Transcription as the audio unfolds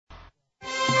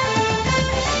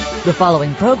The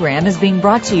following program is being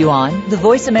brought to you on the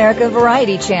Voice America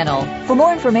Variety Channel. For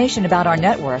more information about our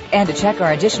network and to check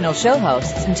our additional show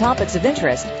hosts and topics of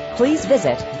interest, please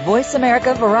visit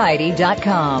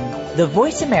voiceamericavariety.com. The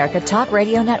Voice America Talk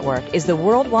Radio Network is the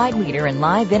worldwide leader in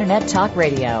live Internet talk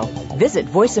radio. Visit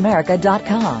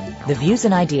voiceamerica.com. The views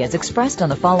and ideas expressed on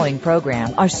the following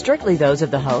program are strictly those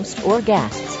of the host or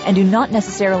guests and do not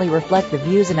necessarily reflect the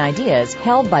views and ideas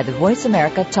held by the Voice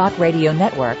America Talk Radio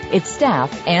Network, its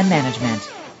staff, and management.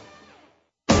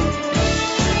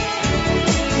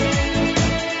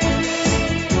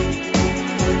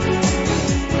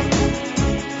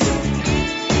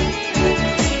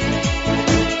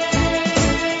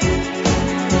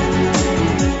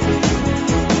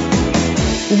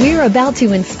 We're about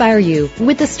to inspire you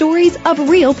with the stories of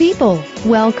real people.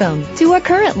 Welcome to A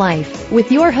Current Life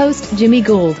with your host, Jimmy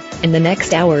Gould. In the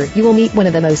next hour, you will meet one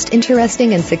of the most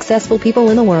interesting and successful people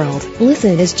in the world.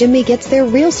 Listen as Jimmy gets their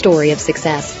real story of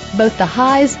success, both the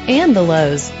highs and the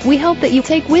lows. We hope that you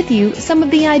take with you some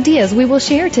of the ideas we will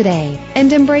share today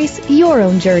and embrace your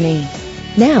own journey.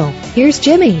 Now, here's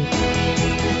Jimmy.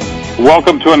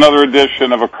 Welcome to another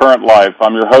edition of A Current Life.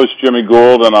 I'm your host, Jimmy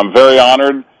Gould, and I'm very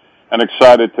honored and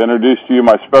excited to introduce to you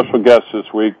my special guest this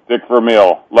week, Dick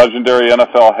Vermeil, legendary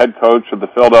NFL head coach of the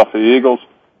Philadelphia Eagles,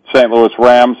 St. Louis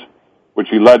Rams, which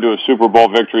he led to a Super Bowl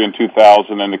victory in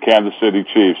 2000, and the Kansas City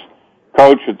Chiefs.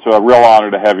 Coach, it's a real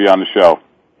honor to have you on the show.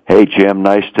 Hey, Jim.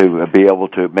 Nice to be able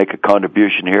to make a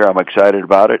contribution here. I'm excited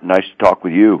about it. Nice to talk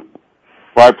with you.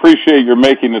 Well, I appreciate your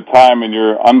making the time in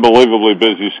your unbelievably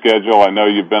busy schedule. I know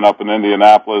you've been up in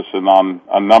Indianapolis and on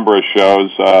a number of shows.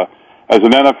 As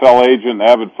an NFL agent and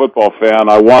avid football fan,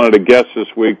 I wanted a guest this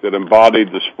week that embodied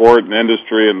the sport and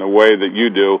industry in the way that you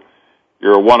do.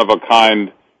 You're a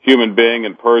one-of-a-kind human being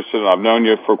in person. I've known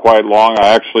you for quite long. I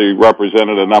actually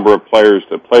represented a number of players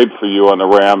that played for you on the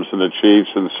Rams and the Chiefs,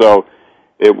 and so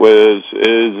it is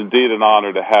indeed an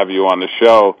honor to have you on the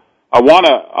show. I want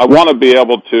to be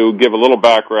able to give a little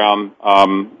background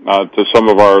to some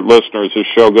of our listeners. This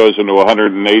show goes into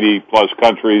 180-plus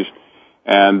countries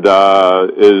and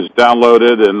is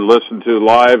downloaded and listened to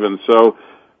live. And so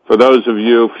for those of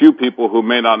you, few people who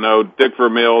may not know, Dick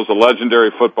Vermeil is a legendary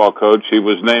football coach. He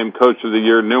was named Coach of the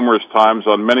Year numerous times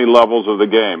on many levels of the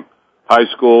game: high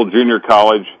school, junior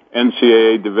college,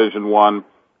 NCAA Division I,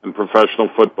 and professional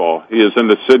football. He is in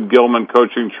the Sid Gilman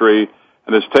coaching tree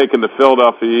and has taken the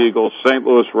Philadelphia Eagles, St.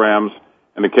 Louis Rams,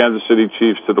 and the Kansas City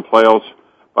Chiefs to the playoffs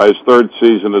by his third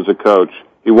season as a coach.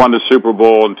 He won the Super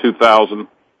Bowl in 2000.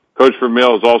 Coach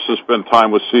Vermeil has also spent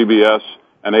time with CBS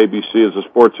and ABC as a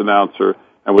sports announcer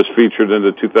and was featured in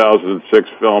the 2006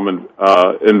 film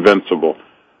Invincible.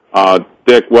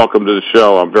 Dick, welcome to the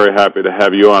show. I'm very happy to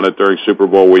have you on it during Super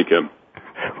Bowl weekend.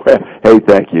 Hey,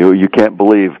 thank you. You can't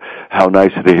believe how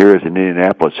nice it here is in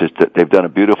Indianapolis. They've done a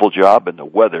beautiful job, and the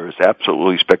weather is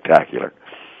absolutely spectacular.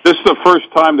 This is the first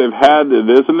time they've had it,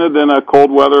 isn't it, in a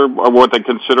cold weather, or what they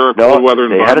consider a cold weather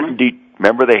environment?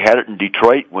 Remember, they had it in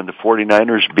Detroit when the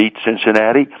 49ers beat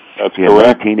Cincinnati? That's in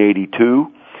correct.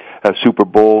 1982, Super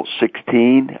Bowl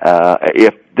XXXIV.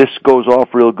 If this goes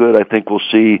off real good, I think we'll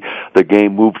see the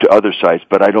game move to other sites,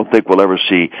 but I don't think we'll ever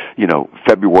see,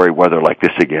 February weather like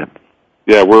this again.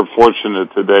 Yeah, we're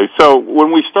fortunate today. So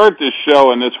when we start this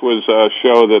show, and this was a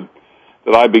show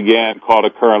that I began called A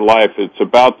Current Life, it's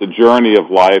about the journey of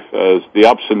life, as the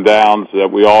ups and downs that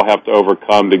we all have to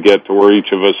overcome to get to where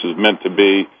each of us is meant to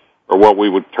be, or what we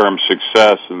would term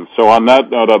success. And so on that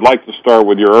note, I'd like to start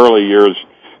with your early years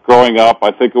growing up.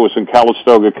 I think it was in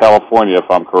Calistoga, California, if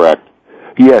I'm correct.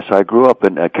 Yes, I grew up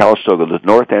in Calistoga, the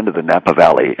north end of the Napa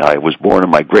Valley. I was born in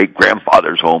my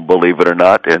great-grandfather's home, believe it or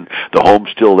not, and the home's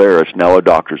still there. It's now a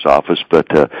doctor's office, but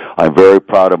I'm very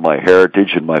proud of my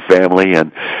heritage and my family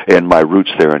and my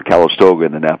roots there in Calistoga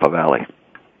in the Napa Valley.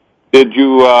 Did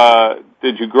you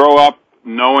grow up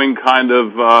knowing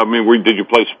did you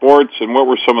play sports, and what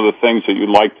were some of the things that you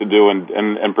liked to do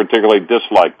and particularly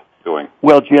disliked doing?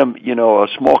 Well, Jim, a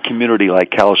small community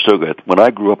like Calistoga, when I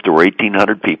grew up, there were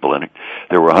 1,800 people in it.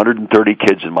 There were 130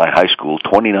 kids in my high school,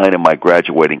 29 in my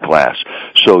graduating class.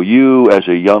 So you, as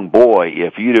a young boy,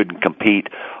 if you didn't compete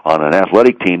on an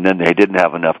athletic team, then they didn't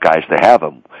have enough guys to have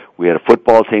them. We had a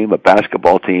football team, a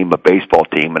basketball team, a baseball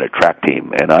team, and a track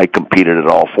team, and I competed in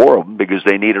all four of them because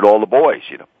they needed all the boys,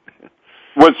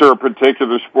 Was there a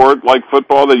particular sport like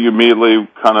football that you immediately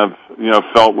kind of,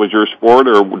 felt was your sport,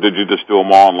 or did you just do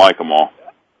them all and like them all?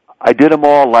 I did them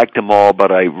all, liked them all,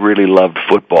 but I really loved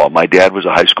football. My dad was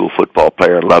a high school football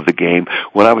player. I loved the game.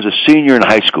 When I was a senior in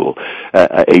high school,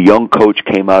 a young coach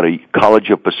came out of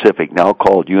College of Pacific, now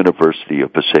called University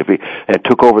of Pacific, and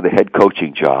took over the head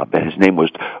coaching job. His name was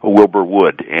Wilbur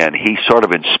Wood, and he sort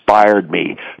of inspired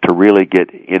me to really get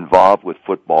involved with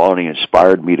football, and he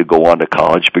inspired me to go on to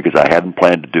college because I hadn't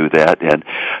planned to do that, and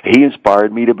he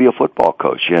inspired me to be a football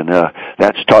coach, and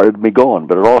that started me going.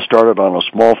 But it all started on a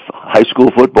small high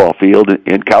school football field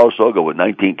in Calistoga with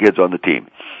 19 kids on the team.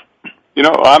 You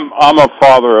know, I'm a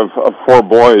father of 4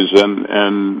 boys,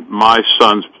 and my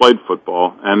sons played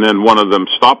football, and then one of them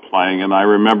stopped playing, and I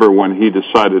remember when he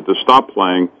decided to stop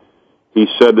playing, he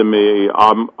said to me,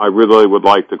 I really would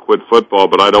like to quit football,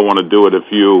 but I don't want to do it if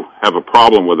you have a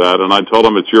problem with that. And I told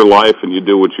him, it's your life, and you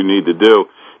do what you need to do.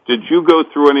 Did you go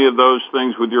through any of those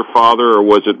things with your father, or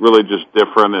was it really just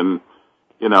different? And,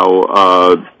 you know,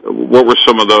 what were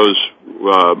some of those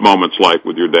moments like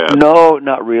with your dad? No,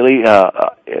 not really.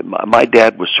 My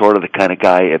dad was sort of the kind of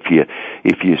guy, if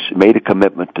you made a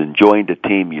commitment and joined a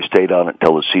team, you stayed on it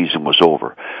until the season was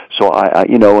over. So I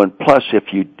you know, and plus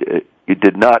if you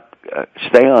did not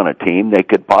stay on a team, they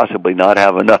could possibly not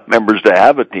have enough members to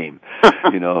have a team.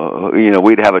 you know,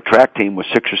 we'd have a track team with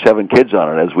 6 or 7 kids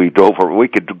on it as we drove over. We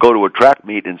could go to a track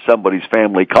meet in somebody's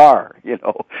family car, you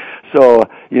know. So,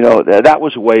 you know, that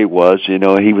was the way he was. You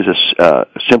know, he was a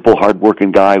simple,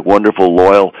 hard-working guy, wonderful,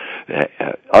 loyal,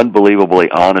 unbelievably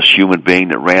honest human being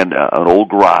that ran an old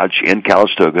garage in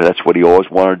Calistoga. That's what he always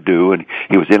wanted to do, and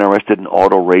he was interested in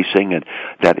auto racing, and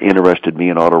that interested me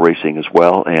in auto racing as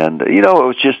well. And, you know, it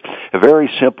was just a very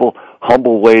simple,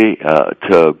 humble way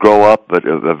to grow up, but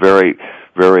a very,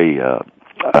 very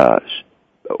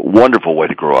wonderful way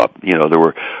to grow up. You know, there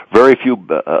were very few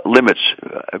limits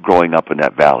growing up in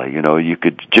that valley. You know, you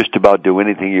could just about do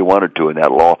anything you wanted to in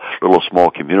that little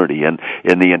small community, and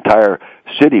the entire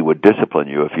city would discipline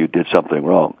you if you did something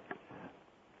wrong.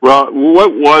 Well,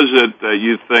 what was it that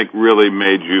you think really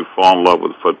made you fall in love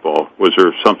with football? Was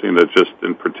there something that just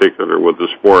in particular with the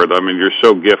sport? I mean, you're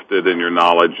so gifted in your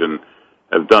knowledge and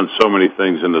have done so many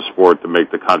things in the sport to make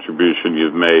the contribution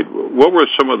you've made. What were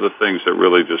some of the things that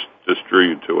really just drew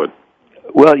you to it?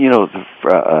 Well, you know,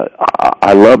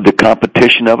 I love the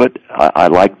competition of it. I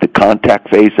like the contact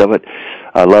phase of it.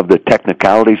 I love the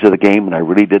technicalities of the game, and I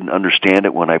really didn't understand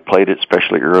it when I played it,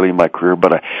 especially early in my career,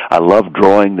 but I loved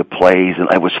drawing the plays, and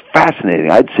it was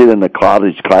fascinating. I'd sit in the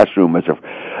college classroom as a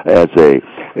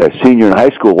senior in high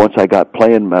school once I got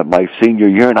playing my senior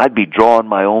year, and I'd be drawing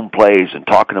my own plays and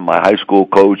talking to my high school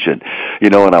coach, and, you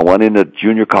know, and I went into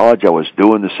junior college, I was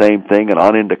doing the same thing, and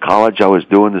on into college, I was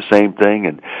doing the same thing,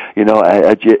 and, you know,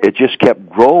 it just kept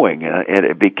growing, and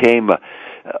it became a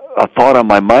thought on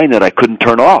my mind that I couldn't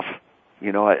turn off.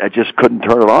 You know, I just couldn't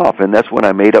turn it off, and that's when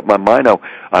I made up my mind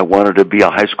I wanted to be a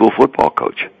high school football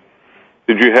coach.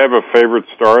 Did you have a favorite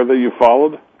star that you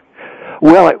followed?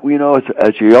 Well, you know,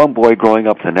 as a young boy growing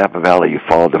up in the Napa Valley, you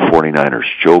followed the 49ers,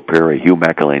 Joe Perry, Hugh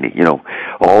McElhaney, you know,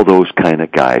 all those kind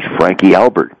of guys, Frankie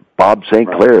Albert, Bob St.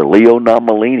 Clair, Leo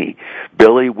Nomalini,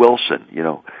 Billy Wilson, you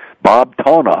know, Bob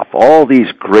Tonoff, all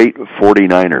these great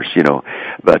 49ers, you know.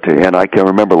 And I can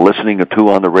remember listening to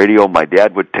on the radio. My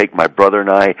dad would take my brother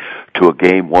and I to a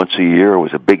game once a year. It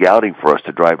was a big outing for us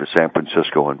to drive to San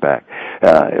Francisco and back.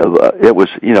 It was,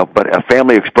 you know, but a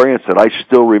family experience that I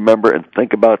still remember and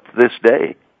think about to this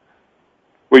day.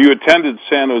 Well, you attended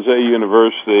San Jose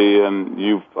University,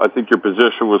 and I think your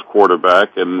position was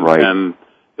quarterback. And, right. And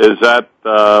is that,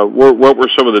 what were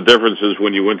some of the differences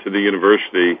when you went to the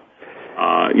university,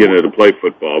 you know, to play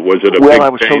football? Was it a Well, big I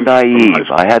was so change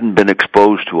naive. I hadn't been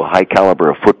exposed to a high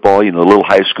caliber of football, you know, a little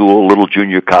high school, a little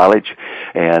junior college,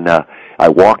 and I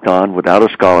walked on without a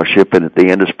scholarship, and at the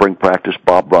end of spring practice,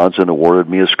 Bob Bronson awarded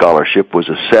me a scholarship. It was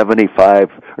a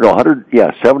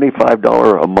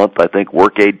 $75 a month, I think,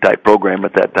 work aid type program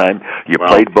at that time. You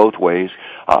played both ways.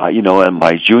 You know, and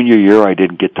my junior year, I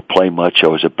didn't get to play much. I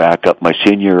was a backup. My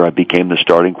senior year, I became the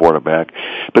starting quarterback.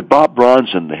 But Bob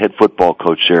Bronson, the head football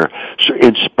coach there,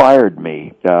 inspired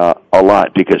me a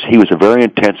lot because he was a very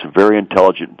intense, very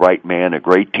intelligent, bright man, a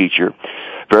great teacher,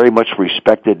 very much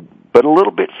respected, but a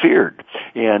little bit feared.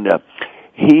 And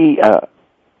he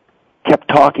kept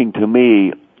talking to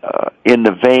me in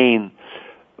the vein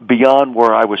beyond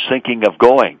where I was thinking of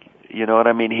going. You know what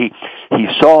I mean? He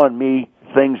saw in me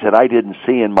things that I didn't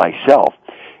see in myself.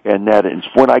 And that is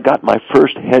when I got my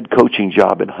first head coaching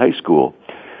job in high school,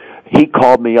 he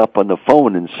called me up on the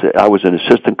phone and said, I was an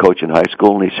assistant coach in high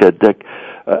school, and he said, Dick,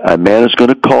 a man is going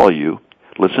to call you,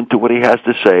 listen to what he has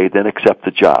to say, then accept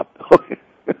the job.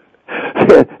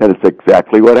 And it's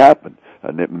exactly what happened.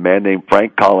 a man named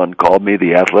Frank Collin called me,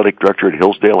 the athletic director at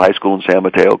Hillsdale High School in San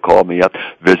Mateo, called me up,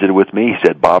 visited with me. He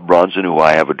said, Bob Bronson, who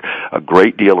I have a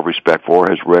great deal of respect for,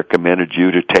 has recommended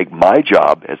you to take my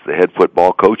job as the head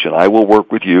football coach, and I will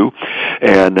work with you.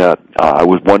 And I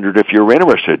was wondered if you're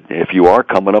interested. If you are,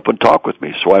 come up and talk with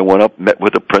me. So I went up, met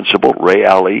with the principal, Ray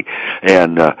Alley,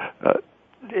 and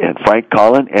Frank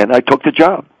Collin, and I took the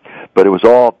job. But it was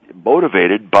all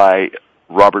motivated by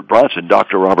Robert Bronson,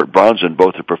 Dr. Robert Bronson,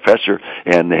 both a professor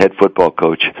and the head football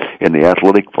coach in the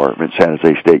athletic department at San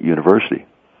Jose State University.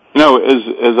 You know,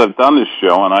 as I've done this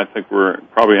show, and I think we're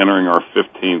probably entering our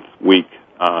 15th week,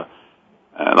 and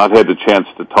I've had the chance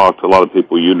to talk to a lot of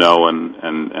people you know and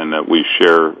that we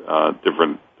share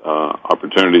different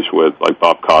opportunities with, like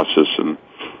Bob Costas and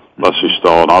Leslie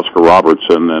Stahl and Oscar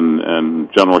Robertson and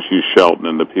General Hugh Shelton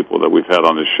and the people that we've had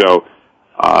on this show.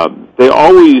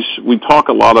 We talk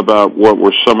a lot about what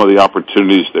were some of the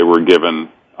opportunities they were given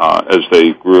as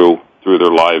they grew through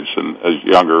their lives and as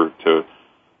younger to,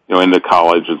 into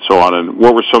college and so on, and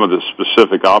what were some of the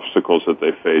specific obstacles that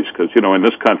they faced? Because, in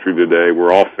this country today,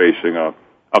 we're all facing a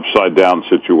upside-down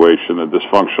situation, a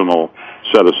dysfunctional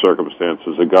set of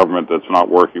circumstances, a government that's not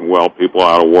working well, people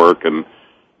out of work, and,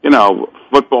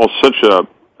 football's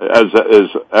as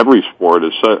every sport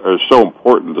is so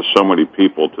important to so many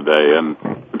people today, and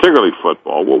particularly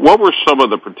football. What were some of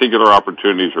the particular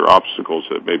opportunities or obstacles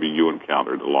that maybe you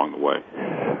encountered along the way?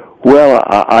 Well,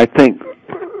 I think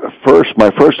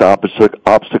my first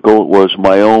obstacle was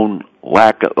my own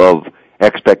lack of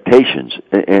expectations,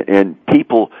 and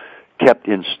people kept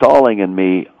installing in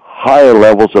me higher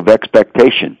levels of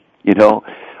expectation.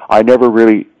 I never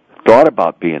really thought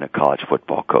about being a college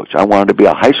football coach. I wanted to be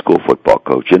a high school football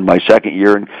coach. In my second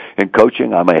year in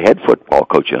coaching, I'm a head football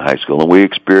coach in high school, and we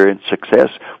experienced success.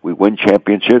 We win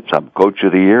championships. I'm coach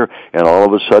of the year, and all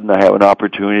of a sudden I have an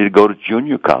opportunity to go to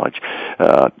junior college.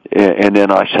 And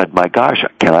then I said, my gosh,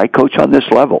 can I coach on this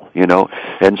level?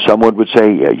 And someone would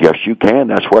say, yes, you can.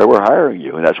 That's why we're hiring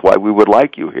you, and that's why we would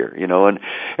like you here.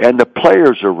 And the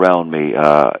players around me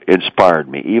inspired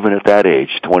me, even at that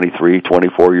age, 23,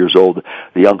 24 years old.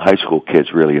 The young high school kids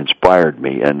really inspired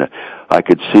me, and I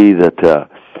could see that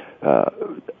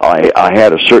I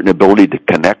had a certain ability to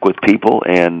connect with people,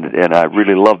 and I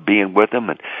really loved being with them.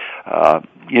 And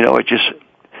it just,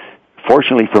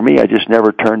 fortunately for me, I just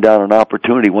never turned down an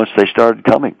opportunity once they started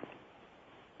coming.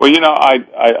 Well,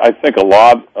 I think a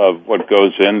lot of what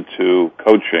goes into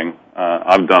coaching,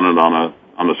 I've done it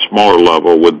on a smaller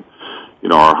level with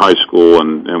our high school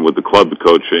and with the club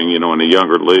coaching, in the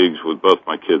younger leagues with both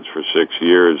my kids for 6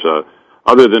 years.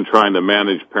 Other than trying to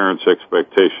manage parents'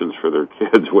 expectations for their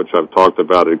kids, which I've talked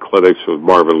about in clinics with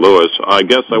Marvin Lewis, I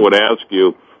guess I would ask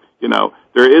you,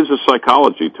 there is a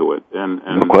psychology to it. And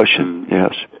no question,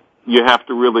 yes. You have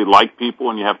to really like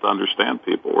people and you have to understand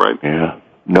people, right? Yeah,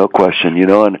 no question.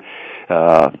 And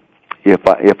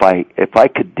if I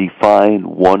could define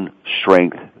one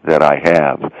strength that I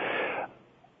have,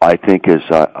 I think is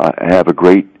I have a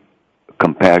great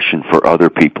compassion for other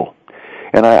people.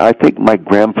 And I think my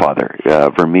grandfather,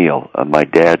 Vermeil, my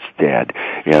dad's dad,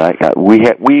 and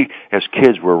we as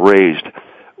kids were raised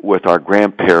with our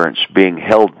grandparents being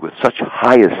held with such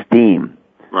high esteem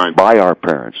by our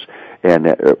parents, and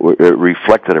it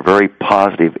reflected a very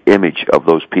positive image of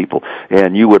those people.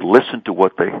 And you would listen to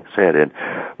what they said. And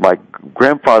my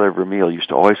grandfather, Vermeil, used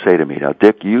to always say to me, now,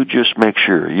 Dick, you just make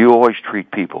sure you always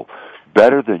treat people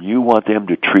better than you want them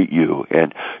to treat you,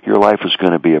 and your life is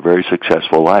going to be a very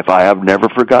successful life. I have never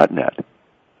forgotten that.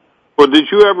 Well,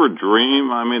 did you ever dream,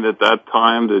 at that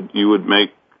time, that you would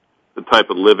make the type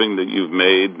of living that you've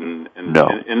made No.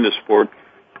 in the sport?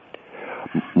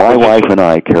 My wife and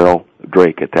I, Carol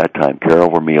Drake, at that time, Carol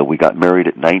Vermeil, we got married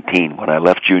at 19 when I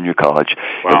left junior college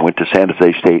and went to San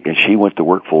Jose State, and she went to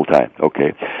work full time.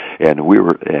 Okay, and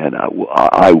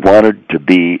I wanted to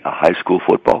be a high school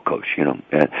football coach, and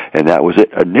that was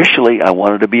it. Initially, I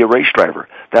wanted to be a race driver.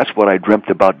 That's what I dreamt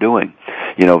about doing.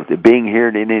 Being here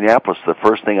in Indianapolis, the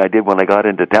first thing I did when I got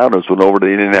into town was went over to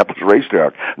the Indianapolis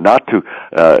racetrack, not to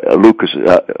Lucas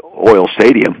Oil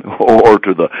Stadium or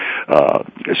to the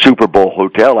Super Bowl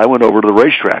hotel. I went over to the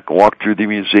racetrack, walked through the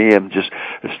museum, just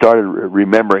started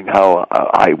remembering how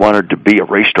I wanted to be a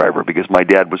race driver because my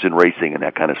dad was in racing and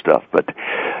that kind of stuff. But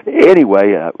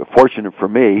anyway, fortunate for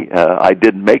me, I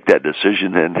didn't make that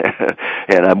decision,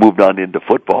 and I moved on into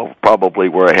football, probably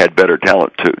where I had better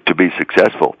talent to be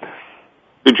successful.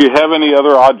 Did you have any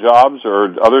other odd jobs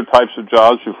or other types of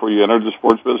jobs before you entered the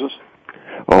sports business?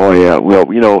 Oh, yeah. Well,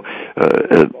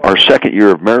 our second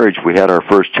year of marriage, we had our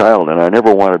first child, and I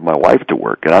never wanted my wife to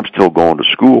work, and I'm still going to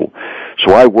school.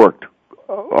 So I worked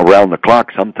around the clock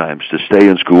sometimes to stay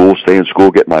in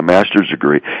school, get my master's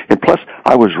degree. And plus,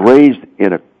 I was raised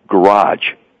in a garage.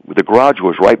 The garage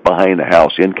was right behind the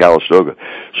house in Calistoga.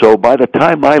 So by the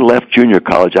time I left junior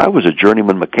college, I was a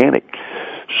journeyman mechanic.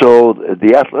 So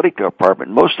the athletic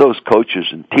department, most of those coaches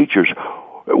and teachers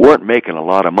weren't making a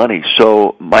lot of money.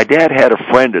 So my dad had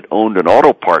a friend that owned an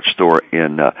auto parts store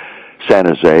in San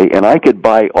Jose, and I could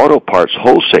buy auto parts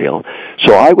wholesale.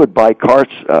 So I would buy car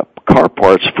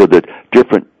parts for the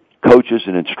different coaches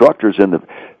and instructors in the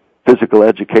physical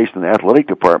education and athletic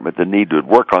department that needed to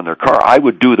work on their car. I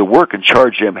would do the work and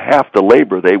charge them half the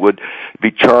labor they would be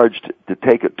charged to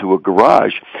take it to a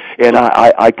garage. And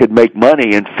I could make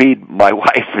money and feed my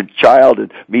wife and child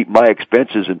and meet my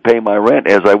expenses and pay my rent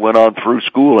as I went on through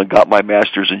school and got my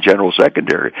master's in general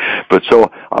secondary. But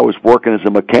so I was working as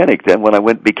a mechanic. Then when I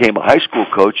became a high school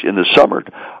coach in the summer,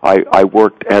 I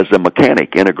worked as a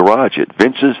mechanic in a garage at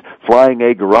Vince's Flying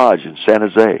A Garage in San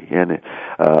Jose. And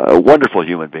a wonderful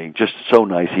human being, just so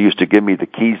nice. He used to give me the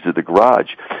keys to the garage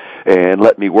and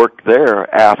let me work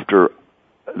there after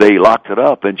they locked it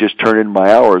up and just turn in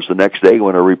my hours the next day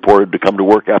when I reported to come to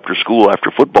work after school,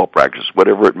 after football practice,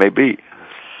 whatever it may be.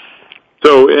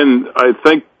 So, I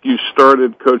think you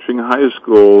started coaching high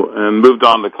school and moved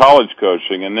on to college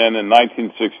coaching, and then in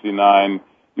 1969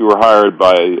 you were hired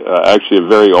by actually a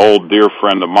very old dear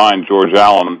friend of mine, George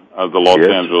Allen of the Los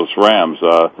Angeles Rams.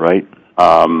 Right.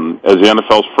 As the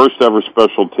NFL's first ever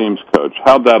special teams coach.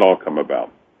 How'd that all come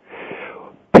about?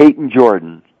 Peyton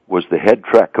Jordan was the head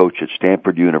track coach at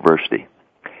Stanford University.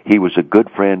 He was a good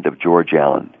friend of George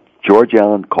Allen. George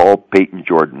Allen called Peyton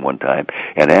Jordan one time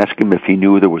and asked him if he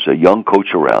knew there was a young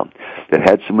coach around that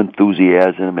had some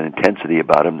enthusiasm and intensity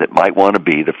about him that might want to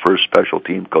be the first special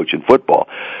team coach in football.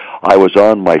 I was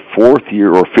on my fourth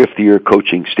year or fifth year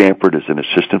coaching Stanford as an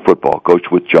assistant football coach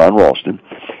with John Ralston.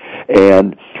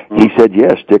 And he said,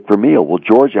 yes, Dick Vermeil. Well,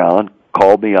 George Allen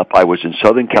called me up. I was in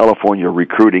Southern California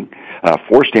recruiting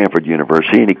for Stanford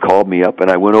University, and he called me up,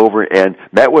 and I went over and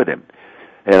met with him.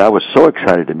 And I was so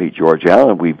excited to meet George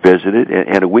Allen. We visited,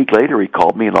 and a week later he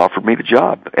called me and offered me the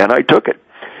job, and I took it.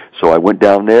 So I went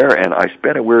down there, and I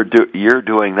spent a year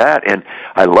doing that, and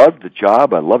I loved the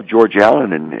job. I loved George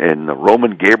Allen and the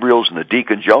Roman Gabriels and the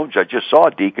Deacon Jones. I just saw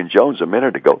Deacon Jones a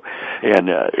minute ago and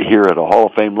here at a Hall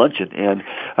of Fame luncheon. And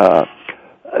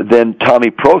then Tommy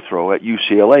Prothro at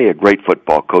UCLA, a great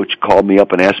football coach, called me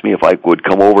up and asked me if I would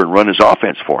come over and run his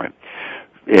offense for him.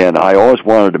 And I always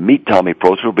wanted to meet Tommy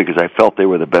Prothro because I felt they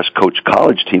were the best coached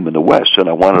college team in the West, and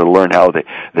I wanted to learn how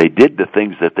they did the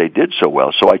things that they did so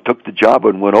well. So I took the job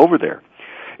and went over there.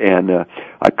 And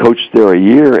I coached there a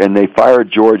year, and they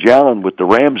fired George Allen with the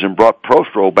Rams and brought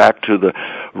Prothro back to the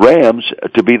Rams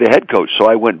to be the head coach. So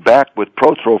I went back with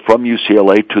Prothro from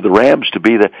UCLA to the Rams to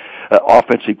be the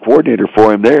offensive coordinator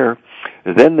for him there.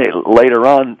 Then later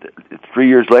on, 3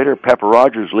 years later, Pepper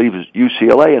Rogers leaves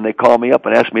UCLA, and they call me up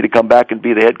and ask me to come back and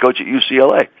be the head coach at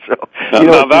UCLA. So,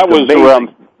 now that was amazing. Around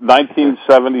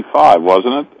 1975,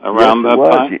 wasn't it? Around that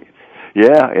time?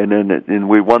 Yeah, and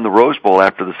we won the Rose Bowl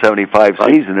after the 75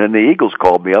 season, and the Eagles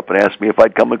called me up and asked me if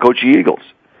I'd come and coach the Eagles.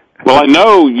 Well, I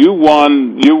know you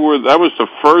won. That was the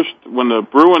first, when the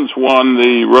Bruins won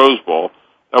the Rose Bowl,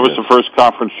 that was the first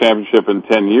conference championship in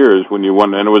 10 years when you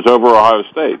won, and it was over Ohio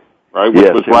State. Right?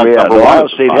 Yes, Ohio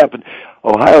State happened.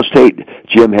 Ohio State,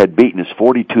 Jim, had beaten us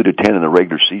 42-10 in the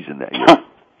regular season that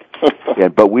year.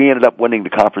 But we ended up winning the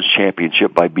conference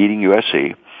championship by beating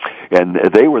USC, and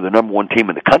they were the number one team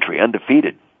in the country,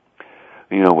 undefeated.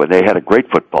 When they had a great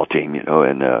football team,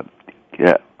 and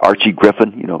Archie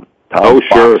Griffin, Tom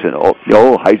Fox, and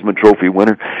Heisman Trophy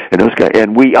winner, and those guys.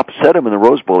 And we upset them in the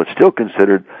Rose Bowl. It's still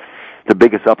considered the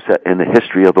biggest upset in the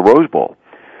history of the Rose Bowl.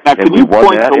 Now, and we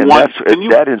won that,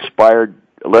 and that inspired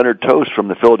Leonard Toast from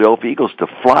the Philadelphia Eagles to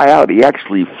fly out. He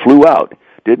actually flew out,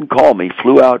 didn't call me,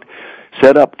 flew out,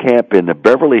 set up camp in the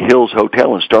Beverly Hills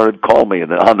Hotel, and started calling me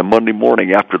on the Monday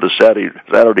morning after the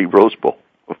Saturday Rose Bowl.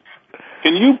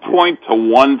 Can you point to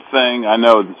one thing? I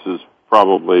know this is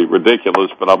probably ridiculous,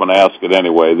 but I'm going to ask it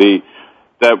anyway.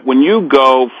 That when you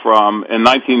go from, in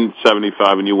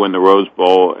 1975, and you win the Rose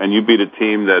Bowl, and you beat a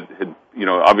team that had,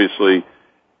 obviously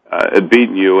had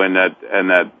beaten you, and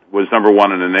that was number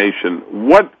one in the nation.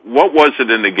 What was it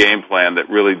in the game plan that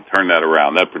really turned that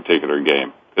around, that particular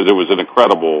game? Because it was an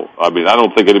incredible. I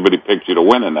don't think anybody picked you to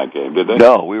win in that game, did they?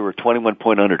 No, we were a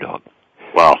 21-point underdog.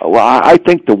 Wow. Well, I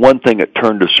think the one thing that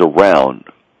turned us around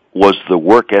was the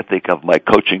work ethic of my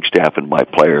coaching staff and my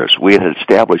players. We had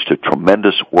established a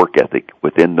tremendous work ethic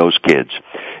within those kids,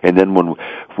 and then when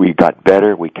we got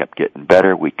better, we kept getting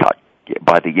better.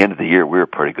 By the end of the year, we were a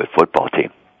pretty good football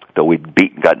team. though we'd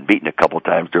gotten beaten a couple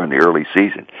times during the early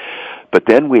season. But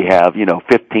then we have,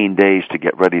 15 days to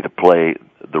get ready to play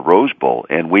the Rose Bowl,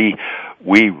 and we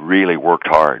really worked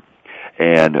hard.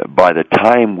 And by the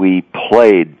time we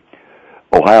played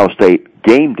Ohio State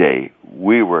game day,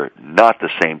 we were not the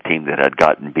same team that had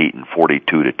gotten beaten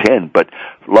 42-10, but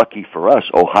lucky for us,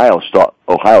 Ohio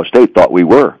State thought we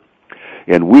were.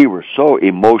 And we were so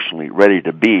emotionally ready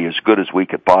to be as good as we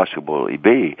could possibly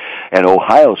be. And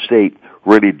Ohio State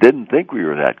really didn't think we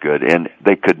were that good, and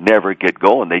they could never get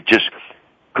going. They just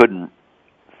couldn't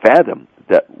fathom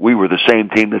that we were the same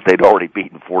team that they'd already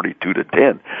beaten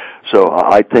 42-10. So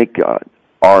I think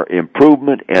our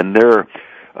improvement and their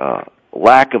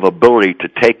lack of ability to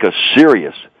take us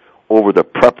serious over the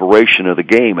preparation of the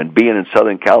game and being in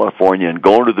Southern California and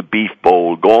going to the Beef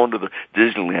Bowl, going to the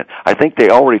Disneyland, I think they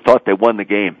already thought they won the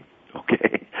game.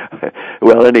 Okay.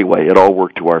 Well, anyway, it all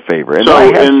worked to our favor. And I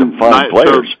had some fun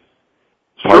players.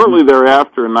 So shortly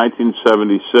thereafter, in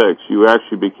 1976, you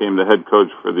actually became the head coach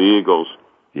for the Eagles.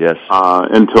 Yes.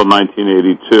 Until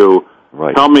 1982.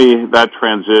 Right. Tell me that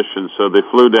transition. So they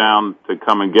flew down to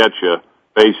come and get you.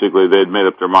 Basically, they'd made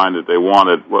up their mind that they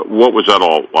wanted. What was that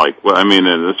all like? I mean,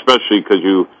 and especially because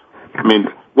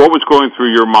what was going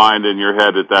through your mind and your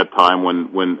head at that time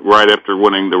when right after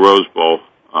winning the Rose Bowl,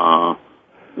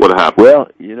 what happened? Well,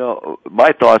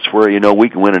 my thoughts were, we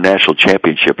can win a national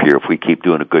championship here if we keep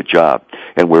doing a good job.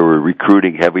 And we were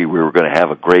recruiting heavy. We were going to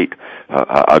have a great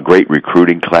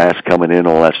recruiting class coming in,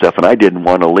 all that stuff. And I didn't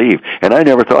want to leave. And I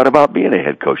never thought about being a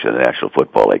head coach of the National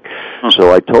Football League.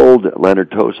 So I told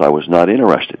Leonard Tost I was not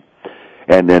interested.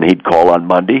 And then he'd call on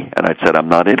Monday, and I said, I'm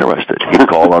not interested. He'd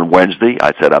call on Wednesday.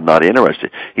 I said, I'm not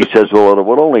interested. He says, well, it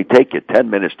will only take you 10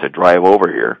 minutes to drive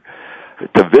over here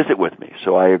to visit with me.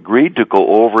 So I agreed to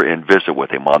go over and visit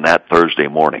with him on that Thursday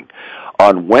morning.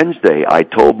 On Wednesday, I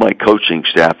told my coaching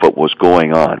staff what was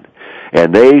going on,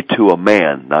 and they, to a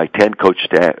man, my 10-man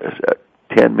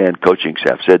coaching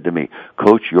staff said to me,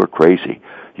 Coach, you're crazy.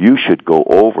 You should go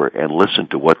over and listen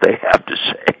to what they have to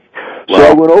say. Wow. So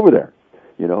I went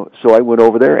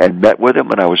over there, and met with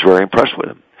him, and I was very impressed with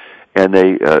him. And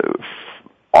they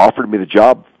offered me the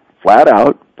job flat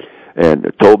out, and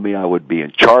told me I would be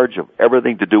in charge of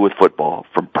everything to do with football,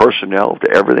 from personnel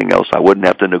to everything else. I wouldn't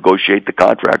have to negotiate the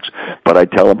contracts, but I'd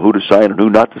tell them who to sign and who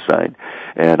not to sign.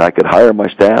 And I could hire my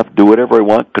staff, do whatever I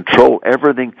want, control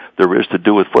everything there is to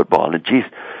do with football. And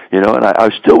and I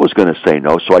still was going to say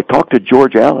no. So I talked to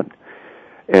George Allen,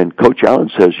 and Coach Allen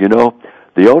says,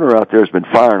 the owner out there has been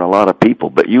firing a lot of people,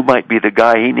 but you might be the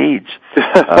guy he needs.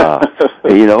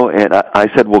 And I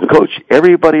said, well, Coach,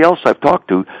 everybody else I've talked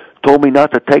to told me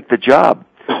not to take the job.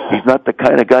 He's not the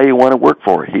kind of guy you want to work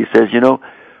for. He says,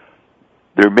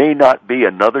 there may not be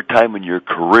another time in your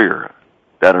career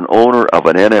that an owner of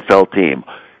an NFL team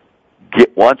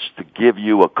wants to give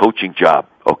you a coaching job,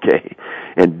 okay,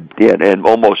 and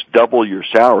almost double your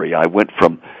salary. I went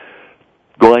from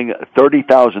going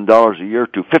 $30,000 a year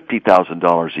to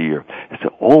 $50,000 a year. I said,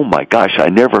 oh my gosh, I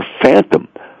never fathomed.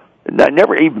 I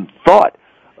never even thought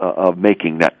of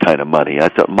making that kind of money. I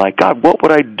thought, my God, what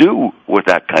would I do with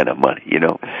that kind of money,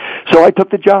 So I took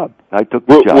the job.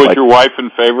 Was your wife in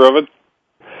favor of it?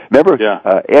 Remember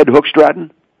Ed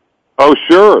Hookstratton? Oh,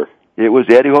 sure. It was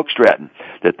Eddie Hookstratton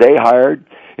that they hired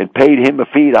and paid him a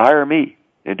fee to hire me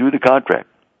and do the contract.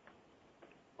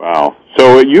 Wow.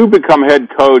 So you become head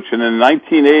coach, and in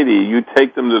 1980, you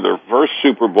take them to their first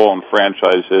Super Bowl in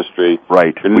franchise history.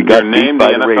 Right. We got named the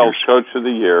NFL Coach of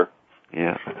the Year.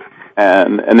 Yeah.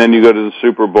 And then you go to the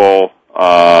Super Bowl.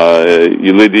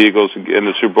 You lead the Eagles in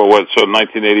the Super Bowl. So in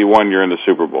 1981, you're in the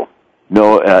Super Bowl.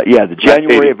 No, the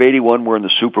January of 81, we're in the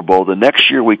Super Bowl. The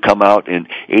next year we come out in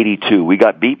 82. We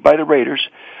got beat by the Raiders.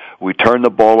 We turned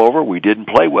the ball over. We didn't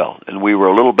play well, and we were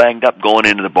a little banged up going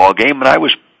into the ball game, and I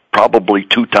was probably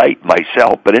too tight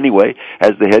myself, but anyway,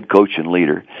 as the head coach and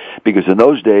leader, because in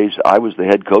those days, I was the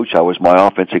head coach, I was my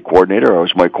offensive coordinator, I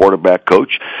was my quarterback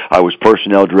coach, I was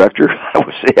personnel director,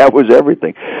 I was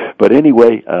everything. But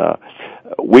anyway,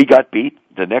 we got beat.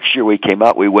 The next year we came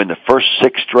out, we win the first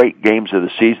 6 straight games of the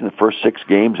season, the first 6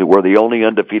 games, and we're the only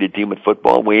undefeated team in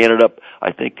football, and we ended up,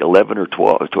 I think, 11 or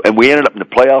 12, and we ended up in the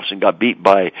playoffs and got beat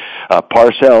by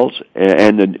Parcells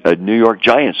and the New York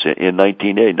Giants in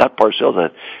 1980. Not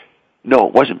Parcells, no,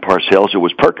 it wasn't Parcells, it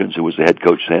was Perkins who was the head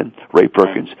coach then, Ray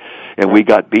Perkins, and we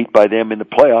got beat by them in the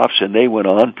playoffs, and they went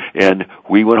on, and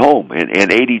we went home.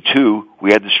 In 82,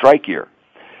 we had the strike year.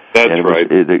 That's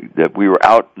right. We were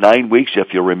out 9 weeks,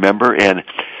 if you'll remember, and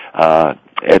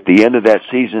at the end of that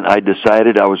season, I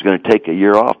decided I was going to take a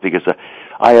year off because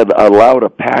I had allowed a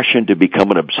passion to become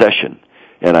an obsession,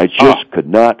 and I just could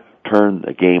not turn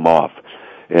the game off.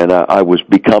 And I was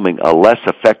becoming a less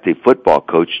effective football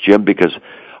coach, Jim, because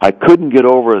I couldn't get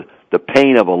over the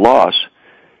pain of a loss,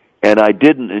 and I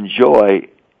didn't enjoy,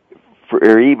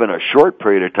 for even a short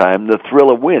period of time, the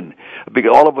thrill of win.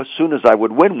 Because as soon as I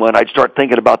would win one, I'd start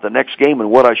thinking about the next game and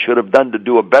what I should have done to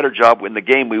do a better job in the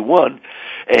game we won.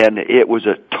 And it was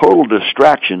a total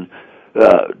distraction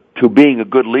to being a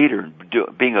good leader,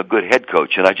 being a good head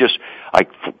coach. And I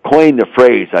coined the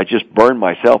phrase, I just burned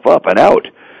myself up and out.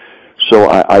 So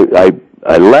I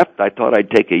left. I thought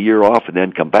I'd take a year off and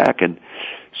then come back, and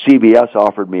CBS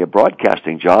offered me a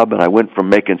broadcasting job, and I went from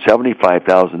making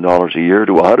 $75,000 a year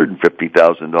to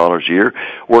 $150,000 a year,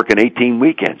 working 18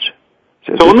 weekends.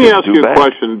 So let me ask you a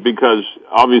question, because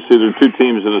obviously there are two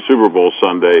teams in the Super Bowl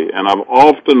Sunday, and I've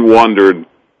often wondered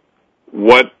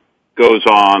what goes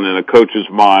on in a coach's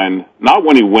mind, not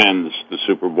when he wins the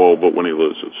Super Bowl, but when he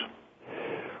loses.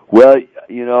 Well,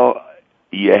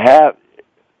 you have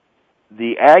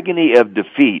the agony of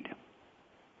defeat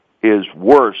is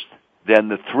worse than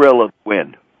the thrill of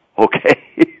win. Okay?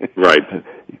 Right.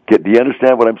 Do you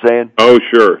understand what I'm saying? Oh,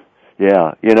 sure.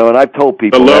 Yeah. And I've told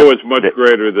people the low is much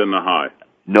greater than the high.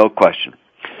 No question.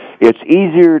 It's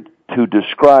easier to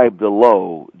describe the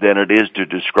low than it is to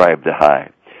describe the high.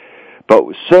 But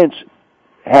since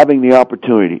having the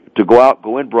opportunity to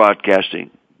go in broadcasting,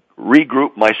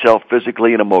 regroup myself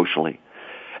physically and emotionally,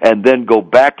 and then go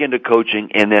back into coaching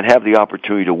and then have the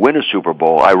opportunity to win a Super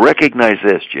Bowl, I recognize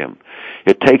this, Jim.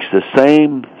 It takes the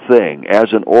same thing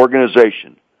as an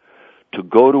organization to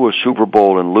go to a Super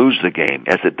Bowl and lose the game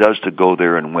as it does to go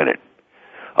there and win it.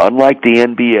 Unlike the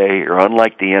NBA or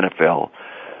unlike the NFL,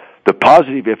 the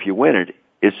positive, if you win it,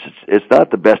 it's not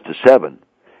the best of 7.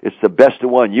 It's the best of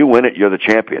 1. You win it, you're the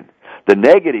champion. The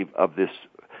negative of this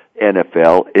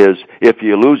NFL is if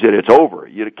you lose it, it's over.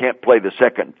 You can't play the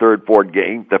second, third, fourth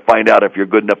game to find out if you're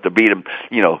good enough to beat them,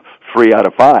 3 out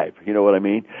of 5. You know what I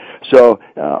mean? So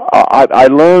I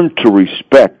learned to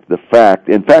respect the fact.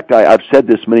 In fact, I've said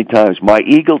this many times. My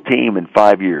Eagle team in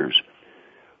 5 years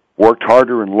worked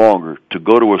harder and longer to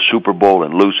go to a Super Bowl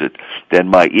and lose it than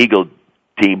my Eagle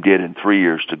team did in 3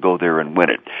 years to go there and win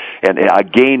it. And I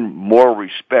gained more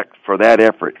respect for that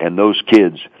effort and those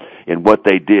kids and what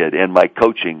they did, and my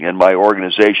coaching and my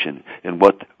organization and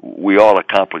what we all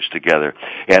accomplished together.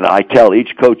 And I tell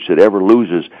each coach that ever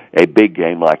loses a big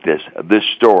game like this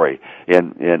story,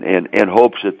 and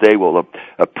hopes that they will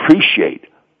appreciate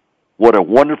what a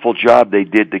wonderful job they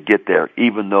did to get there,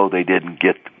 even though they didn't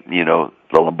get, the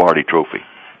Lombardi Trophy.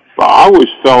 Well, I always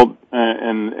felt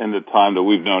in the time that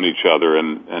we've known each other,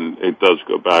 and it does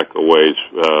go back a ways,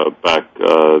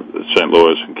 St.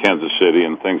 Louis and Kansas City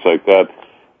and things like that,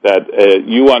 that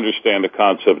you understand the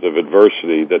concept of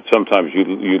adversity, that sometimes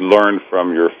you learn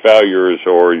from your failures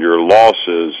or your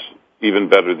losses even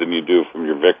better than you do from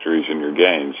your victories and your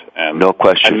gains. And no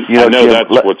question. I know Jim,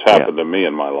 that's what's happened to me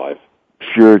in my life.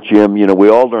 Sure, Jim. We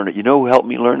all learned it. Who helped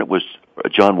me learn it was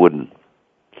John Wooden.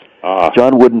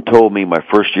 John Wooden told me my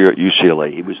first year at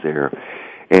UCLA, he was there,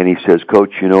 and he says,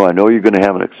 Coach, I know you're going to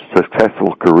have a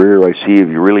successful career. I see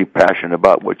you're really passionate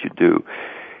about what you do.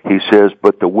 He says,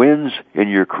 but the wins in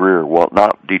your career will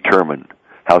not determine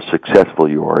how successful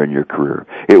you are in your career.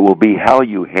 It will be how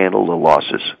you handle the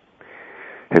losses.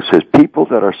 It says people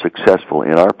that are successful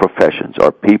in our professions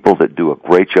are people that do a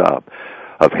great job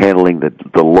of handling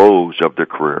the lows of their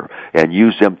career and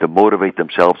use them to motivate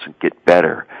themselves and get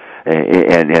better.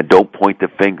 And don't point the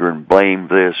finger and blame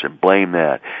this and blame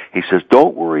that. He says,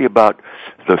 don't worry about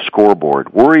the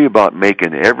scoreboard. Worry about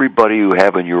making everybody you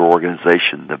have in your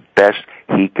organization the best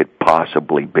he could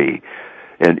possibly be.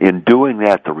 And in doing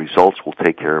that, the results will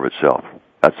take care of itself.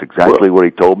 That's exactly what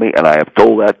he told me, and I have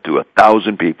told that to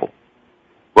 1,000 people.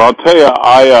 Well, I'll tell you,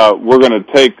 we're going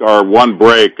to take our one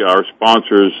break. Our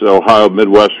sponsors, Ohio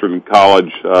Midwestern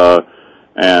College,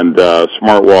 and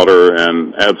Smartwater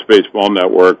and AdSpace Ball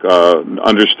Network,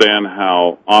 understand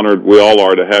how honored we all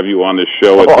are to have you on this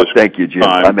show at this thank you, Jim.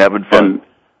 time. I'm having fun. And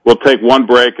we'll take one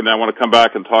break, and I want to come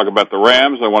back and talk about the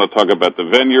Rams. I want to talk about the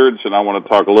Vineyards, and I want to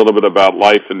talk a little bit about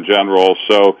life in general.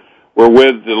 So we're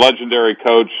with the legendary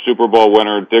coach, Super Bowl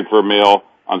winner, Dick Vermeil,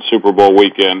 on Super Bowl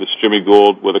weekend. It's Jimmy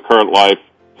Gould with A Current Life.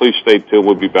 Please stay tuned.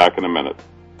 We'll be back in a minute.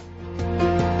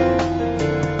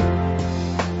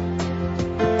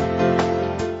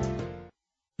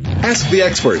 Ask the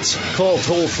experts. Call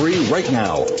toll-free right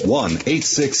now,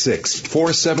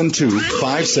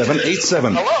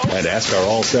 1-866-472-5787. And ask our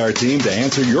All-Star team to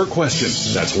answer your question.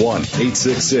 That's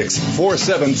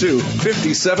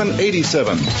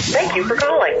 1-866-472-5787. Thank you for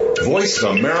calling.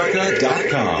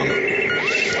 VoiceAmerica.com.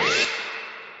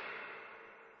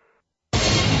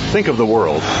 Think of the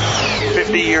world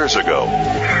 50 years ago.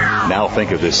 Now think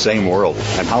of this same world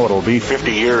and how it'll be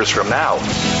 50 years from now.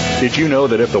 Did you know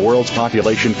that if the world's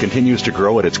population continues to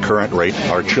grow at its current rate,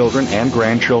 our children and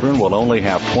grandchildren will only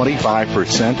have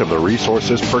 25% of the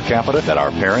resources per capita that our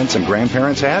parents and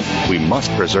grandparents had? We must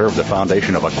preserve the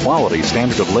foundation of a quality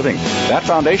standard of living. That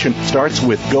foundation starts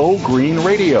with Go Green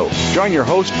Radio. Join your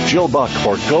host, Jill Buck,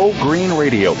 for Go Green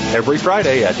Radio every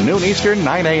Friday at noon Eastern,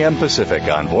 9 a.m. Pacific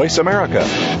on Voice America.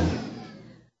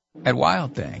 At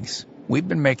Wild Things, we've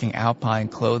been making alpine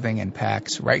clothing and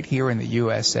packs right here in the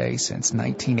USA since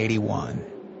 1981.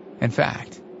 In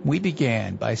fact, we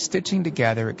began by stitching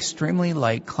together extremely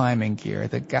light climbing gear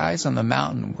that guys on the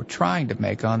mountain were trying to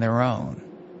make on their own.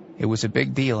 It was a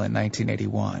big deal in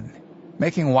 1981,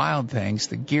 making Wild Things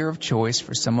the gear of choice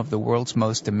for some of the world's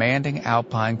most demanding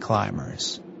alpine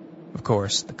climbers. Of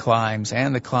course, the climbs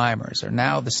and the climbers are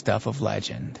now the stuff of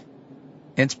legend.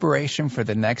 Inspiration for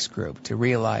the next group to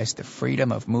realize the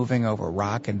freedom of moving over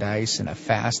rock and ice in a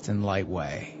fast and light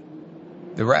way.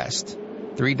 The rest,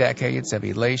 3 decades of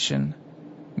elation,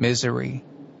 misery,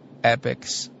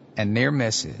 epics, and near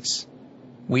misses,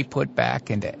 we put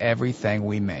back into everything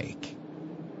we make.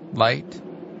 Light,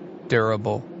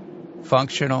 durable,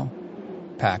 functional,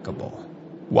 packable.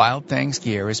 Wild Things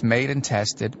gear is made and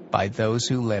tested by those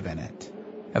who live in it.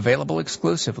 Available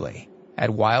exclusively at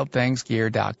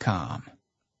wildthingsgear.com.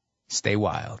 Stay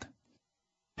wild.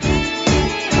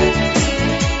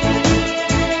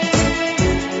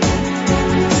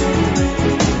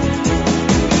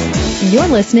 You're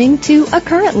listening to A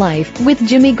Current Life with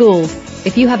Jimmy Gould.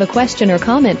 If you have a question or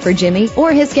comment for Jimmy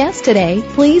or his guest today,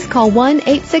 please call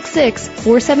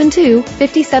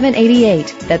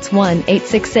 1-866-472-5788. That's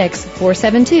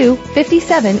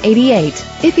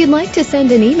 1-866-472-5788. If you'd like to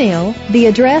send an email, the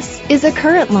address is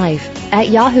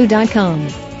acurrentlife@yahoo.com.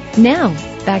 Now,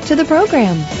 back to the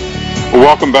program. Well,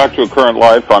 welcome back to A Current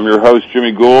Life. I'm your host,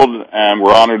 Jimmy Gould, and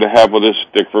we're honored to have with us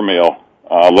Dick Vermeil,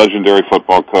 legendary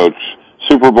football coach,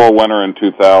 Super Bowl winner in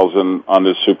 2000 on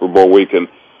this Super Bowl weekend.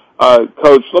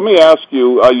 Coach, let me ask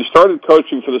you, you started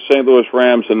coaching for the St. Louis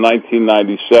Rams in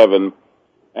 1997,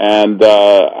 and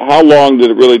how long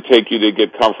did it really take you to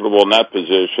get comfortable in that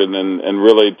position and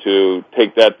really to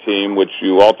take that team, which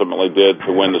you ultimately did,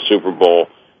 to win the Super Bowl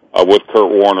with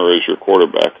Kurt Warner as your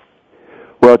quarterback?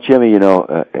 Well, Jimmy,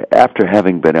 after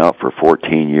having been out for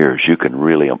 14 years, you can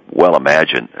really well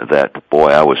imagine that, boy,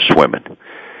 I was swimming.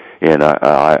 And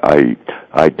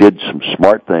I did some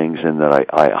smart things in that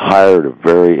I hired a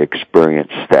very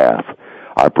experienced staff.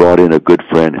 I brought in a good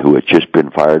friend who had just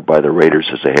been fired by the Raiders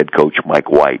as a head coach, Mike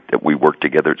White, that we worked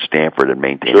together at Stanford and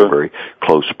maintained a very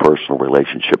close personal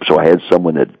relationship. So I had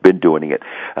someone that had been doing it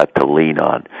to lean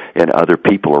on, and other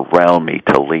people around me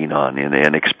to lean on,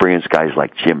 and experienced guys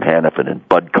like Jim Hannafin and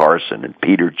Bud Carson and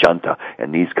Peter Junta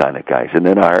and these kind of guys. And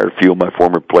then I hired a few of my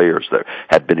former players that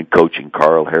had been in coaching,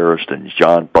 Carl Harrison,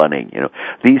 John Bunning,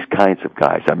 these kinds of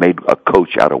guys. I made a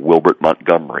coach out of Wilbert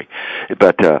Montgomery.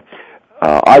 But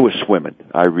I was swimming.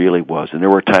 I really was. And there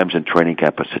were times in training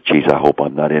camp I said, geez, I hope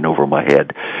I'm not in over my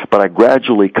head. But I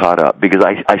gradually caught up because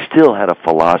I still had a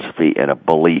philosophy and a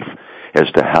belief as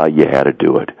to how you had to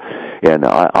do it. And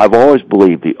I've always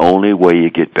believed the only way you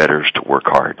get better is to work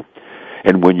hard.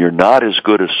 And when you're not as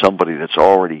good as somebody that's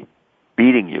already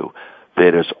beating you,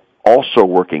 that is also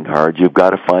working hard, you've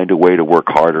got to find a way to work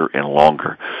harder and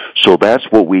longer. So that's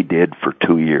what we did for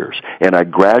 2 years. And I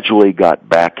gradually got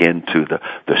back into the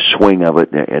swing of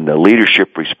it and the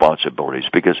leadership responsibilities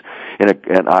because,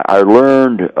 and I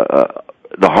learned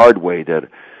the hard way that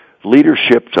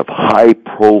leaderships of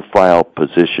high-profile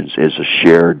positions is a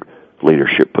shared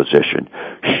leadership position.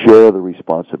 Share the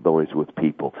responsibilities with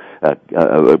people.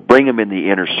 Bring them in the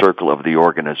inner circle of the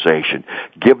organization.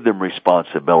 Give them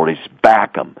responsibilities.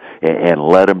 Back them and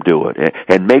let them do it.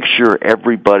 And make sure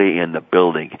everybody in the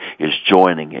building is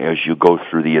joining as you go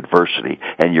through the adversity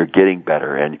and you're getting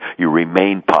better and you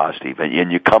remain positive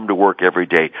and you come to work every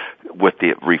day with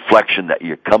the reflection that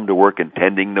you come to work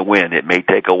intending to win. It may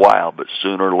take a while, but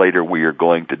sooner or later we are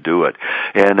going to do it.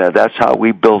 And that's how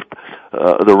we built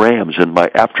the Rams. And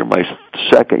after my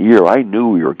second year, I knew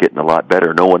we were getting a lot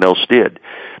better. No one else did.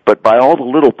 But by all the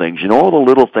little things, all the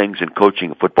little things in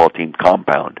coaching a football team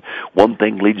compound. One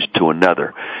thing leads to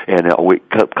another. And we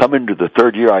come into the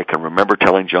third year, I can remember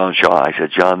telling John Shaw, I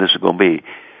said, John, this is going to be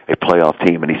a playoff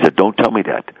team. And he said, don't tell me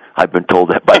that. I've been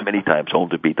told that by many times, only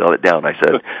to be let down. I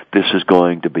said, this is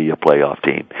going to be a playoff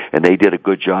team. And they did a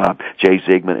good job. Jay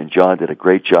Ziegman and John did a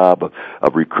great job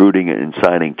of recruiting and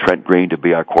signing Trent Green to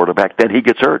be our quarterback. Then he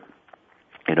gets hurt.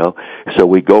 You know, so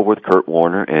we go with Kurt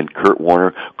Warner, and Kurt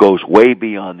Warner goes way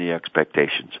beyond the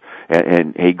expectations.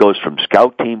 And he goes from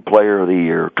scout team player of the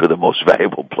year to the most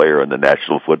valuable player in the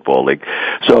National Football League.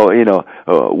 So, you know,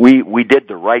 we did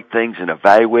the right things in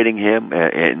evaluating him,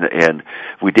 and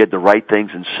we did the right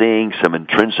things in seeing some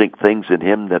intrinsic things in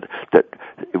him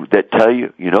that tell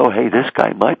you, you know, hey, this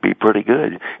guy might be pretty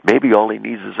good. Maybe all he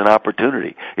needs is an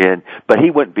opportunity. But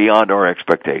he went beyond our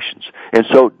expectations. And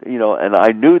so, you know, and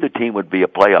I knew the team would be a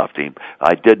playoff team.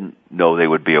 I didn't know they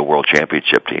would be a world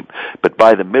championship team. But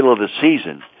by the middle of the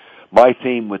season, my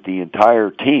theme with the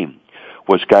entire team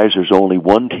was, guys, there's only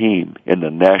one team in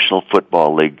the National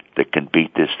Football League that can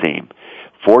beat this team.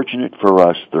 Fortunate for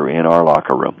us, they're in our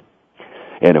locker room.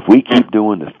 And if we keep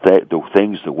doing the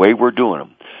things the way we're doing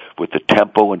them, with the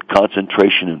tempo and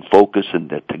concentration and focus and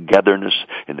the togetherness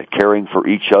and the caring for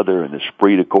each other and the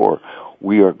esprit de corps,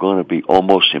 we are going to be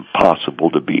almost impossible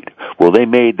to beat. Well, they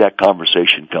made that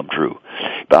conversation come true.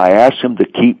 But I asked them to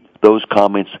keep those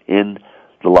comments in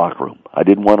the locker room. I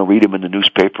didn't want to read them in the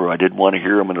newspaper. I didn't want to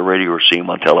hear them on the radio or see them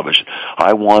on television.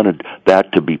 I wanted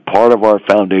that to be part of our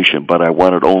foundation, but I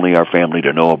wanted only our family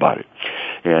to know about it.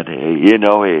 And, you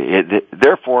know,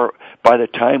 therefore, by the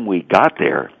time we got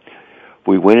there,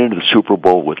 we went into the Super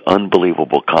Bowl with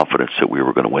unbelievable confidence that we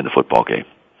were going to win the football game.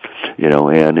 You know,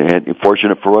 and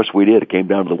fortunate for us, we did. It came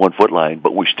down to the 1-foot line,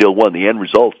 but we still won. The end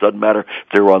result doesn't matter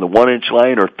if they were on the 1-inch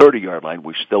line or 30-yard line.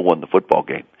 We still won the football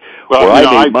game. Well,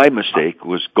 where my mistake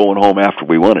was going home after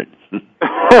we won it.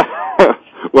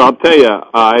 Well, I'll tell you,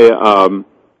 I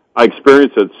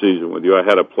experienced that season with you. I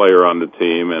had a player on the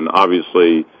team, and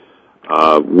obviously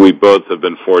we both have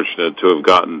been fortunate to have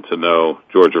gotten to know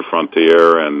Georgia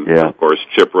Frontier and, of course,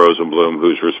 Chip Rosenblum,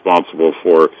 who's responsible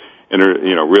for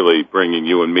really bringing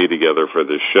you and me together for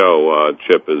this show.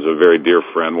 Chip is a very dear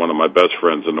friend, one of my best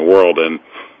friends in the world. And,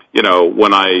 you know,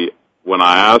 when I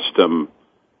asked him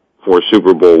for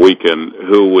Super Bowl weekend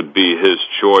who would be his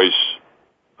choice,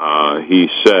 he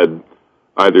said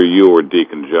either you or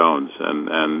Deacon Jones.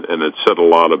 And it said a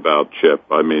lot about Chip.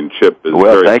 I mean, Chip is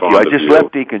very thank fond you. of I just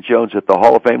left Deacon Jones at the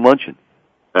Hall of Fame luncheon.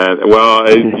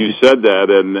 You said that,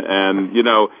 and you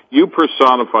know, you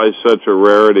personify such a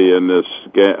rarity in this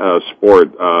sport.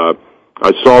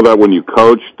 I saw that when you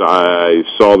coached. I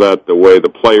saw that the way the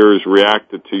players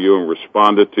reacted to you and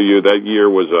responded to you. That year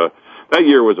was a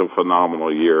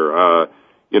phenomenal year.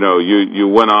 You know, you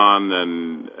went on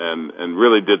and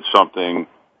really did something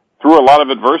through a lot of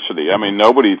adversity. I mean,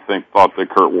 nobody thought that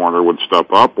Kurt Warner would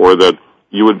step up or that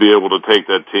you would be able to take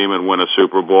that team and win a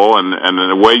Super Bowl, and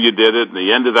the way you did it, and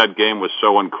the end of that game was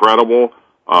so incredible.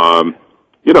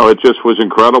 You know, it just was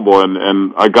incredible,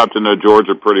 and I got to know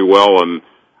Georgia pretty well, and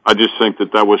I just think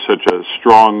that was such a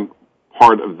strong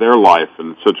part of their life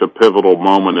and such a pivotal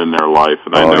moment in their life,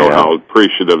 and I know how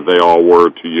appreciative they all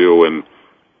were to you, and,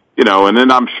 you know, and then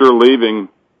I'm sure leaving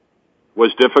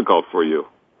was difficult for you.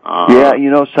 You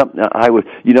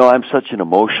know, I'm such an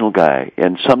emotional guy,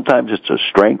 and sometimes it's a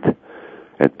strength,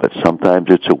 but sometimes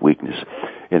it's a weakness.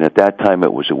 And at that time,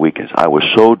 it was a weakness. I was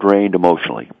so drained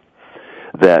emotionally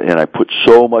and I put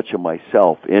so much of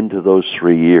myself into those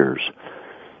 3 years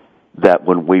that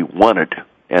when we won it,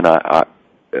 and I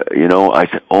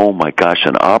said, oh my gosh,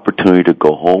 an opportunity to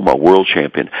go home a world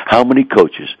champion. How many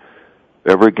coaches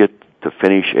ever get to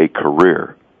finish a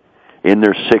career in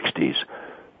their 60s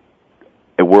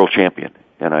a world champion?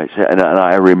 And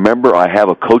I remember I have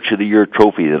a Coach of the Year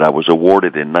trophy that I was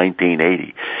awarded in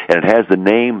 1980, and it has the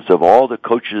names of all the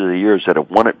Coaches of the Years that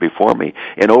have won it before me,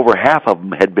 and over half of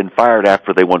them had been fired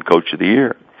after they won Coach of the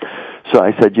Year. So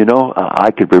I said, you know,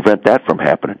 I could prevent that from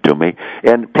happening to me,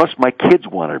 and plus my kids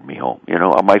wanted me home, you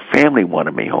know, my family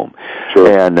wanted me home. Sure.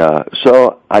 And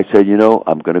so I said, you know,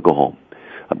 I'm going to go home.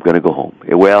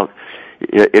 Well,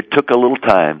 it took a little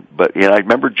time, but I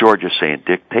remember Georgia saying,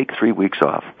 Dick, take 3 weeks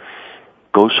off.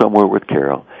 Go somewhere with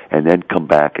Carol, and then come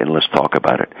back and let's talk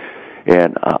about it.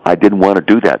 And I didn't want to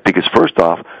do that because, first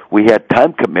off, we had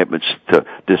time commitments to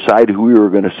decide who we were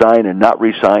going to sign and not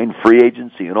re-sign, free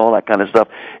agency and all that kind of stuff.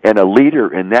 And a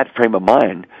leader in that frame of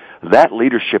mind, that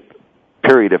leadership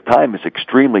period of time is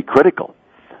extremely critical.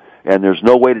 And there's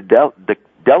no way to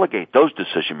delegate those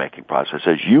decision-making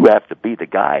processes. You have to be the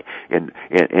guy and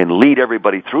lead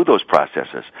everybody through those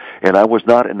processes. And I was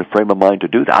not in the frame of mind to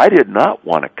do that. I did not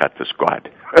want to cut the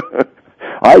squad.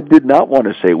 I did not want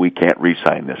to say we can't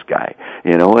re-sign this guy,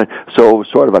 you know. And so it was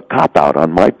sort of a cop-out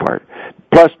on my part.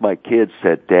 Plus, my kids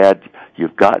said, Dad,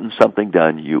 you've gotten something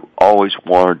done you always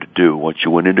wanted to do once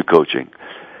you went into coaching.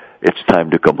 It's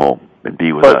time to come home. and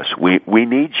be with us. We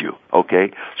need you,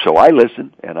 okay? So I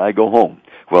listen, and I go home.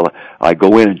 Well, I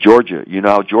go in Georgia. You know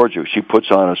how Georgia, she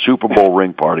puts on a Super Bowl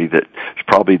ring party that's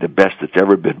probably the best that's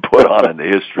ever been put on in the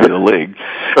history of the league.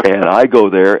 And I go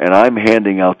there, and I'm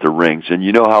handing out the rings. And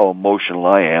you know how emotional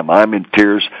I am. I'm in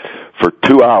tears for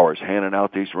 2 hours handing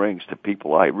out these rings to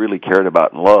people I really cared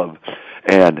about and loved.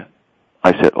 And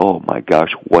I said, oh, my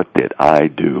gosh, what did I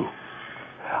do?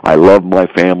 I love my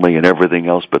family and everything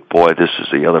else, but, boy, this is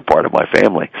the other part of my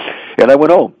family. And I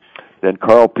went home. Then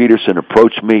Carl Peterson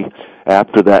approached me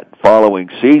after that following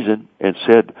season and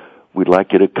said, we'd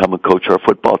like you to come and coach our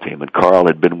football team. And Carl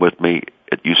had been with me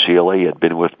at UCLA, he had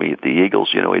been with me at the Eagles.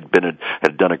 You know,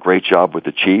 had done a great job with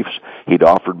the Chiefs. He'd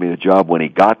offered me the job when he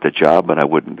got the job, and I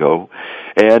wouldn't go.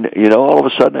 And, you know, all of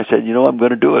a sudden I said, you know, I'm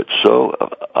going to do it. So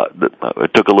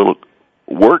it took a little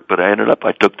work, but I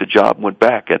took the job and went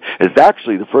back. And it's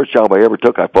actually the first job I ever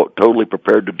took I felt totally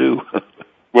prepared to do.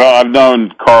 Well, I've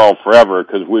known Carl forever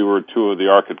because we were two of the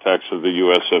architects of the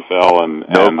USFL, and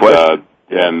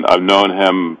I've known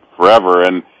him forever.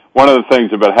 And one of the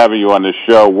things about having you on this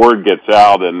show, word gets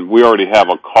out, and we already have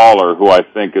a caller who I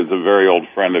think is a very old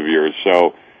friend of yours.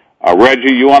 So,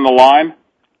 Reggie, you on the line?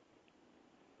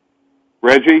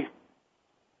 Reggie?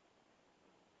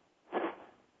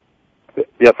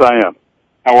 Yes, I am.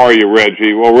 How are you,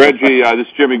 Reggie? Well, Reggie, this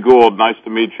is Jimmy Gould. Nice to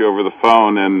meet you over the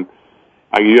phone, and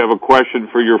you have a question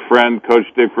for your friend, Coach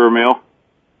Dick Vermeil?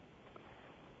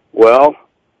 Well,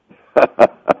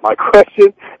 my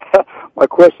question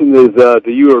is,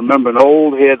 do you remember an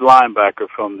old head linebacker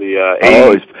from the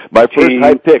 80s? Oh, my first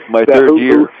high pick, my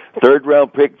third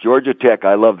round pick, Georgia Tech.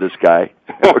 I love this guy.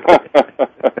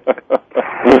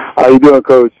 How you doing,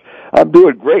 Coach? I'm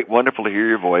doing great. Wonderful to hear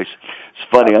your voice.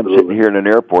 It's funny, Absolutely. I'm sitting here in an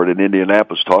airport in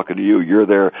Indianapolis talking to you. You're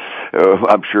there,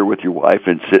 I'm sure, with your wife,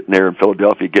 and sitting there in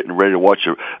Philadelphia getting ready to watch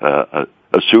a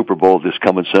Super Bowl this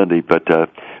coming Sunday. But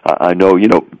I know, you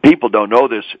know, people don't know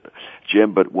this,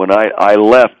 Jim, but when I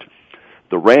left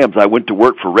the Rams, I went to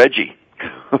work for Reggie.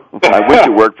 I went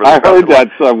to work for I heard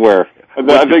that somewhere.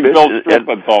 I think Bill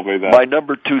Strickland told me that. My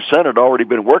number 2 son had already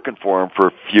been working for him for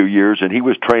a few years, and he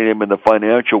was training him in the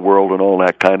financial world and all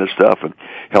that kind of stuff and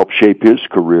helped shape his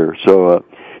career. So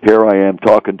here I am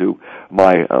talking to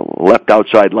my left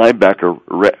outside linebacker,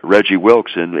 Reggie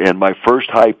Wilkes, and my first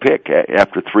high pick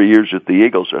after 3 years at the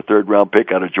Eagles, a third-round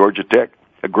pick out of Georgia Tech.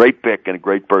 A great pick and a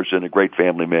great person, a great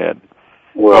family man.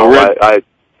 Well,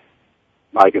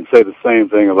 I can say the same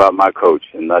thing about my coach.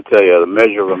 And I tell you, the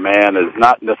measure of a man is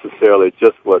not necessarily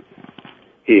just what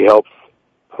he helps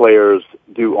players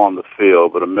do on the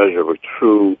field, but a measure of a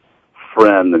true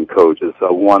friend and coach. It's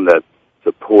one that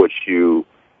supports you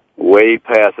way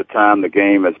past the time the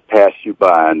game has passed you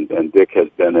by. And Dick has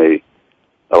been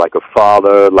like a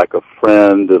father, like a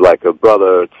friend, like a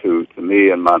brother to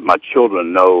me. And my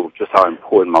children know just how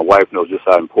important, my wife knows just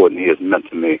how important he has meant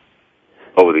to me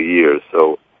over the years.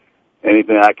 So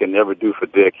anything I can ever do for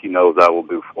Dick, he knows I will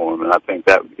do for him. And I think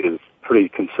that is pretty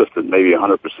consistent, maybe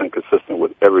 100% consistent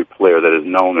with every player that has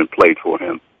known and played for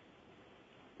him.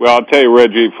 Well, I'll tell you,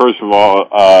 Reggie, first of all,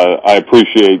 I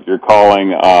appreciate your calling.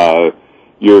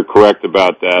 You're correct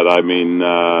about that. I mean,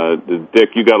 Dick,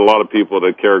 you got a lot of people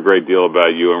that care a great deal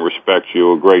about you and respect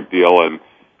you a great deal. And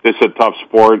this is a tough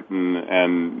sport,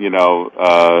 and you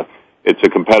know, it's a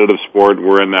competitive sport.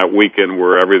 We're in that weekend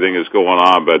where everything is going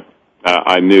on, but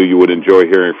I knew you would enjoy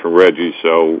hearing from Reggie.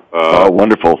 So,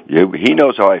 wonderful! He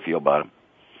knows how I feel about him.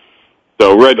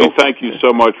 So, Reggie, thank you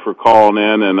so much for calling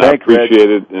in, and I appreciate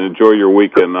it. And enjoy your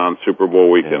weekend on Super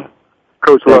Bowl weekend. Yeah.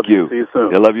 Coach, thank you. See you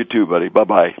soon. I love you too, buddy.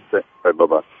 Bye-bye.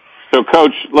 Bye-bye. So,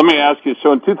 Coach, let me ask you.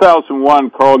 So, in 2001,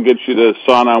 Carl gets you to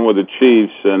sign on with the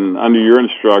Chiefs, and under your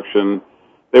instruction,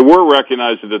 they were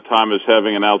recognized at the time as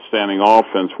having an outstanding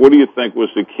offense. What do you think was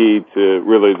the key to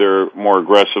really their more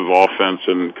aggressive offense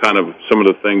and kind of some of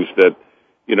the things that,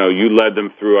 you know, you led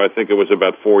them through? I think it was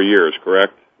about 4 years,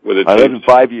 correct? With the Chiefs? I led them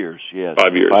 5 years, yes.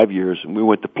 5 years. 5 years. And we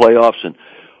went to playoffs in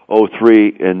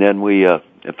 2003, and then we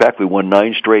won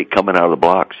 9 straight coming out of the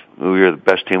blocks. We were the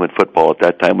best team in football at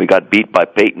that time. We got beat by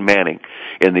Peyton Manning.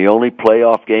 In the only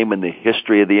playoff game in the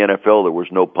history of the NFL, there was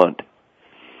no punt.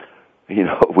 You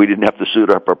know, we didn't have to suit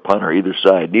up our punter either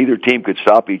side. Neither team could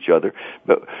stop each other,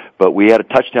 but we had a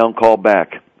touchdown call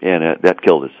back, and that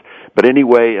killed us. But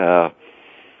anyway,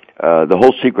 the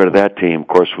whole secret of that team, of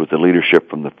course, was the leadership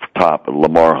from the top.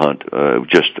 Lamar Hunt,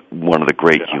 just one of the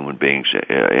great human beings,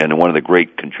 and one of the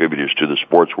great contributors to the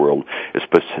sports world,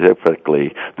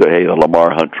 specifically the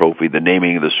Lamar Hunt Trophy, the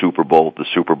naming of the Super Bowl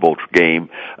game,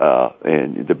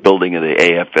 and the building of the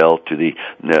AFL to the,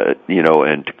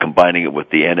 and combining it with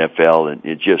the NFL, and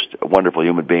it's just a wonderful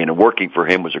human being. And working for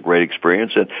him was a great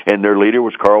experience. And their leader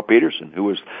was Carl Peterson, who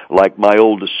was like my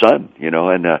oldest son,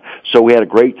 so we had a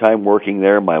great time working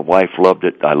there. My wife loved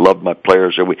it. I loved my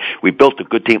players. We built a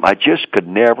good team. I just could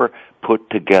never put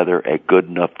together a good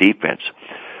enough defense.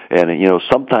 And,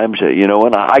 sometimes,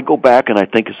 and I go back and I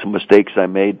think of some mistakes I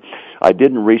made. I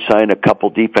didn't re-sign a couple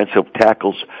defensive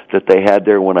tackles that they had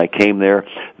there when I came there,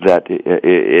 that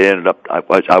it ended up,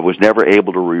 I was never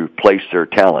able to replace their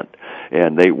talent.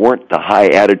 And they weren't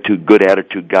the good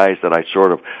attitude guys that I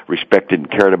sort of respected and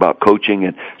cared about coaching,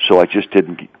 and so I just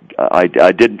didn't, I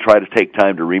didn't try to take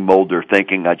time to remold their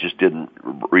thinking. I just didn't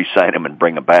re-sign them and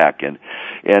bring them back.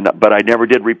 But I never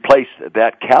did replace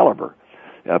that caliber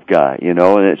of guy,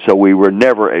 and so we were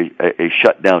never a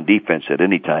shutdown defense at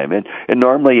any time. And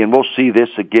normally, and we'll see this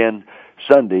again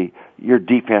Sunday, your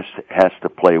defense has to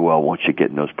play well once you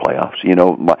get in those playoffs.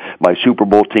 My Super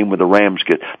Bowl team with the Rams,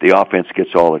 the offense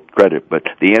gets all the credit, but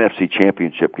the NFC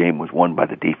Championship game was won by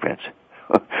the defense.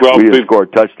 Well, we didn't score a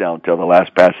touchdown until the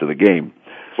last pass of the game.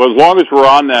 Well, as long as we're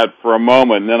on that for a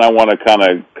moment, and then I want to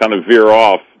kind of veer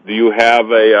off. Do you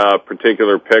have a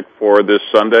particular pick for this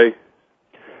Sunday?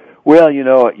 Well,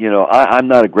 I'm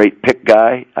not a great pick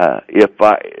guy.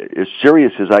 As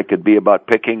serious as I could be about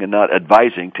picking and not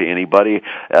advising to anybody,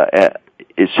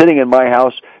 is sitting in my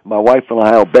house, my wife and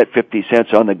I will bet 50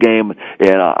 cents on the game,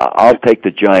 and I'll take the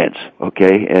Giants,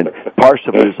 okay? And part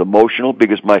of it is emotional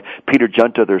because Peter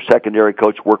Junta, their secondary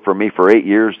coach, worked for me for 8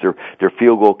 years. Their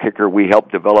field goal kicker we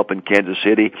helped develop in Kansas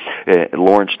City.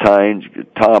 Lawrence Tynes,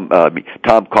 Tom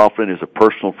Coughlin is a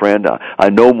personal friend. I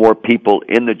know more people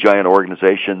in the Giant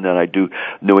organization than I do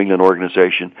New England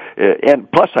organization.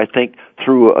 And plus, I think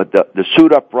through the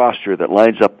suit-up roster that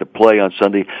lines up to play on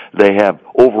Sunday, they have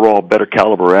overall better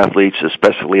caliber athletes,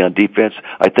 especially on defense.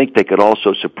 I think they could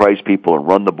also surprise people and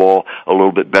run the ball a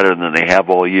little bit better than they have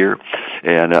all year.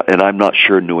 And I'm not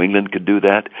sure New England could do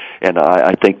that. And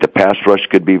I think the pass rush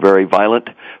could be very violent,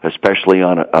 especially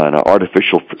on an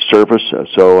artificial surface.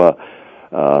 I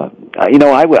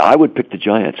would pick the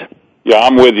Giants. Yeah,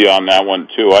 I'm with you on that one,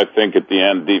 too. I think at the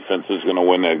end, defense is going to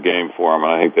win that game for them,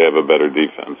 and I think they have a better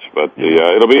defense. But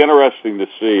it'll be interesting to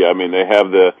see. I mean, they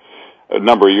have a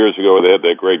number of years ago, they had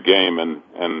that great game, and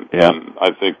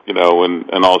I think, and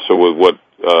also with what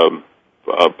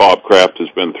Bob Kraft has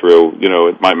been through,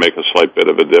 it might make a slight bit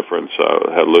of a difference,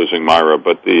 losing Myra.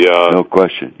 But no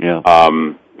question, yeah.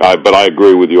 But I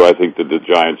agree with you. I think that the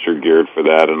Giants are geared for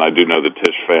that, and I do know the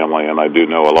Tisch family, and I do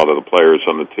know a lot of the players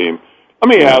on the team.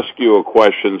 Let me ask you a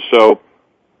question. So,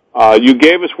 you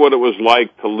gave us what it was like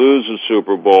to lose a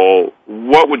Super Bowl.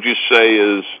 What would you say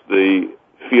is the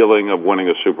feeling of winning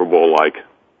a Super Bowl like?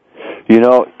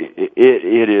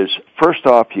 It is, first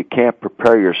off, you can't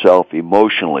prepare yourself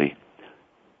emotionally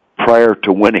prior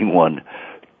to winning one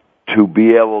to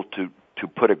be able to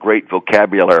put a great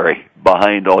vocabulary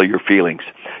behind all your feelings.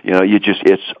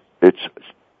 It's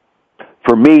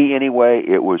for me anyway,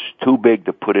 it was too big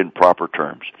to put in proper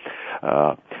terms.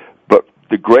 But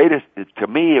the greatest, to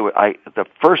me, the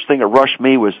first thing that rushed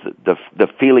me was the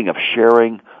feeling of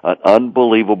sharing an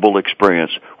unbelievable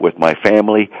experience with my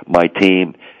family, my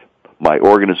team, my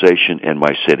organization, and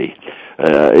my city.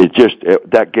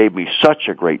 That gave me such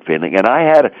a great feeling. And I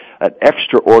had an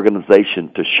extra organization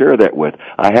to share that with.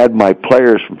 I had my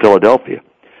players from Philadelphia,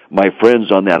 my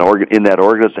friends in that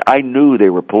organization. I knew they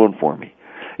were pulling for me.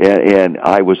 And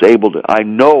I was able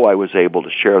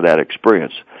to share that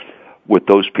experience with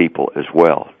those people as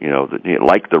well,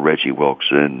 like the Reggie Wilkes,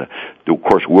 and of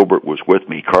course Wilbert was with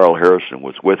me, Carl Harrison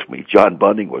was with me, John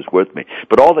Bunting was with me,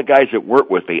 but all the guys that weren't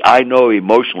with me, I know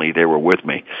emotionally they were with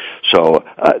me. So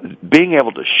being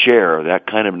able to share that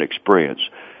kind of an experience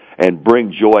and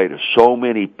bring joy to so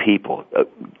many people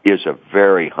is a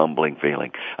very humbling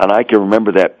feeling. And I can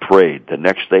remember that parade the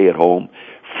next day at home,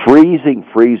 freezing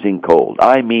cold.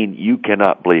 I mean, you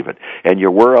cannot believe it. And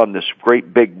we're on this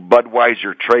great big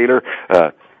Budweiser trailer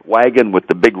wagon with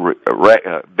the big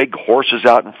horses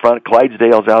out in front,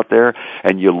 Clydesdales out there,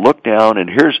 and you look down, and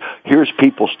here's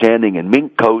people standing in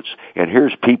mink coats, and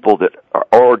here's people that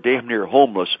are damn near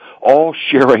homeless, all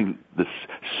sharing the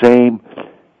same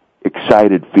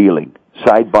excited feeling,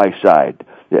 side by side.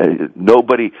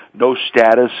 Nobody, no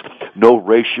status, no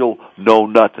racial, no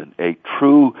nothing. A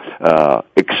true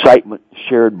excitement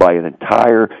shared by an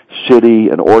entire city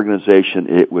and organization.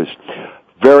 It was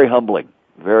very humbling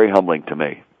to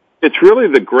me. It's really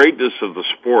the greatness of the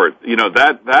sport. You know,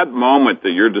 that moment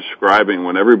that you're describing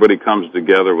when everybody comes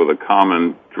together with a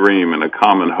common dream and a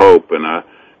common hope and a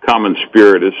common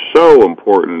spirit is so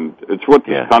important. It's what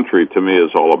this country, to me, is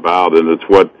all about, and it's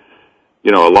what,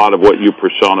 you know, a lot of what you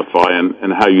personify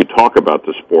and how you talk about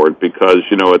the sport, because,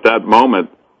 you know, at that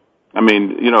moment, I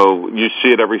mean, you know, you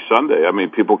see it every Sunday. I mean,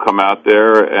 people come out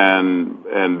there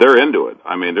and they're into it.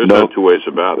 I mean, there's no two ways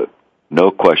about it. No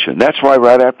question. That's why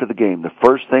right after the game, the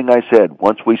first thing I said,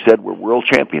 once we said we're world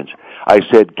champions, I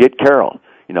said, get Carol.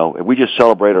 You know, we just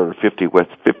celebrated our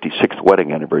 56th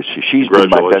wedding anniversary. She's been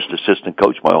my best assistant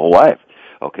coach my whole life.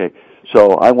 Okay.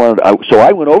 So I went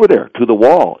over there to the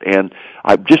wall, and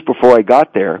just before I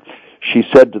got there, she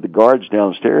said to the guards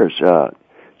downstairs,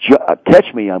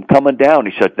 catch me, I'm coming down.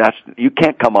 He said, you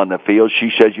can't come on the field. She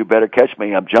says, you better catch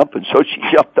me, I'm jumping. So she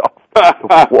jumped off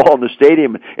the wall in the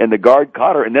stadium, and the guard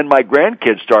caught her, and then my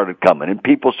grandkids started coming, and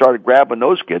people started grabbing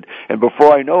those kids, and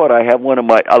before I know it, I have one of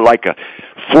my, like a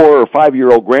 4 or 5 year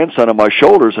old grandson on my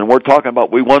shoulders, and we're talking about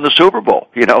we won the Super Bowl,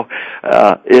 you know.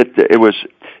 It was,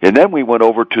 and then we went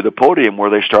over to the podium where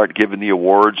they started giving the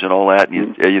awards and all that,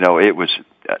 and you know, it was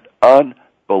an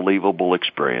unbelievable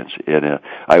experience, and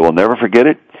I will never forget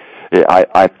it.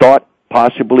 I thought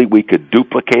possibly we could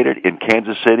duplicate it in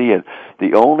Kansas City, and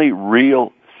the only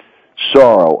real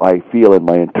sorrow I feel in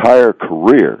my entire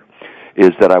career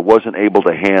is that I wasn't able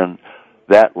to hand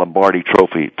that Lombardi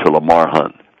trophy to Lamar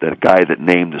Hunt, the guy that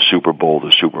named the Super Bowl,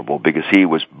 because he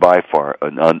was by far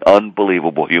an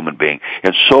unbelievable human being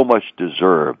and so much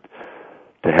deserved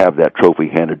to have that trophy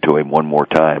handed to him one more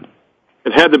time.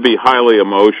 It had to be highly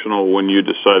emotional when you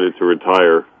decided to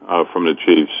retire from the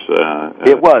Chiefs.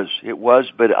 It was,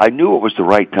 but I knew it was the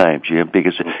right time, Jim,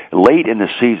 because late in the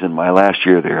season, my last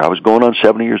year there, I was going on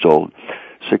 70 years old,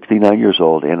 69 years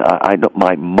old, and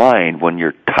my mind, when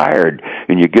you're tired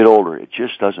and you get older, it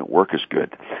just doesn't work as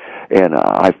good. And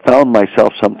I found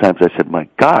myself sometimes, I said, my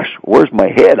gosh, where's my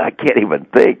head? I can't even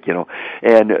think, you know.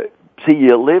 And see,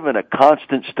 you live in a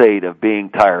constant state of being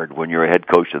tired when you're a head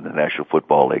coach in the National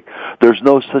Football League. There's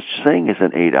no such thing as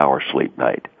an 8-hour sleep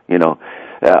night, you know.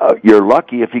 You're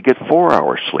lucky if you get 4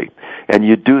 hours sleep. And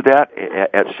you do that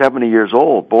at 70 years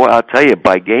old. Boy, I'll tell you,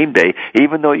 by game day,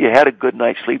 even though you had a good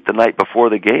night's sleep the night before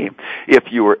the game,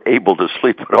 if you were able to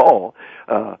sleep at all,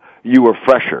 you were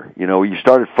fresher. You know, you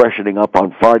started freshening up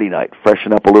on Friday night,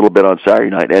 freshen up a little bit on Saturday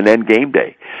night, and then game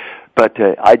day. But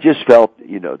I just felt,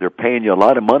 you know, they're paying you a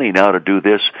lot of money now to do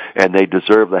this, and they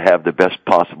deserve to have the best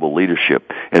possible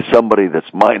leadership. And somebody that's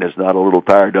mine is not a little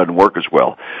tired doesn't work as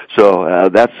well. So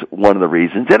that's one of the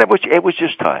reasons. And it was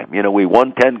just time. You know, we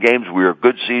won 10 games. We were a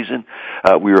good season.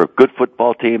 We were a good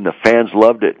football team. The fans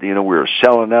loved it. You know, we were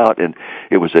selling out, and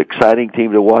it was an exciting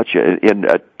team to watch. And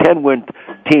a 10-win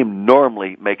team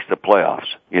normally makes the playoffs,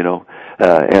 you know.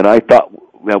 And I thought,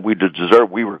 well, we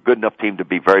were a good enough team to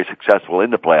be very successful in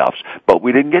the playoffs, but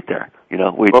we didn't get there. You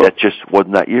know, that just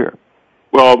wasn't that year.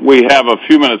 Well, we have a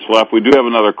few minutes left. We do have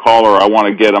another caller. I want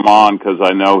to get him on because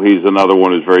I know he's another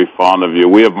one who's very fond of you.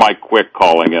 We have Mike Quick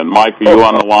calling in. Mike, are you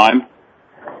on the line?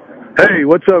 Hey,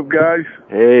 what's up, guys?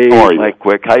 Hey, Mike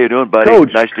Quick. How you doing, buddy?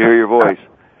 Coach. Nice to hear your voice.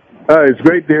 It's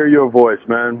great to hear your voice,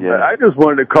 man. Yeah. I just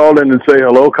wanted to call in and say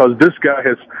hello because this guy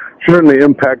has certainly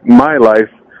impacted my life.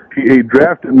 He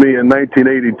drafted me in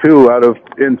 1982 out of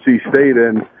NC State,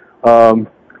 and,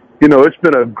 you know, it's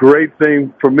been a great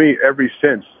thing for me ever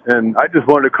since. And I just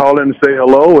wanted to call in and say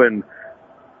hello, and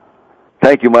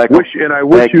thank you, Michael. I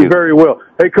wish you very well.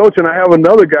 Hey, Coach, and I have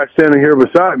another guy standing here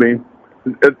beside me,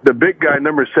 the big guy,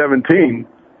 number 17.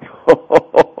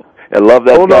 I love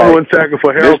that Hold guy. on one second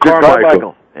for Harold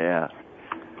Carmichael. Yeah.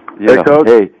 Hey,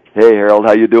 Coach. Hey, Harold,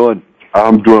 how you doing?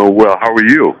 I'm doing well. How are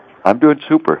you? I'm doing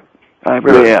super. I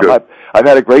really am. I've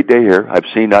had a great day here. I've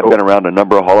been around a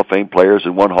number of Hall of Fame players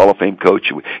and one Hall of Fame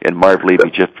coach. And Marv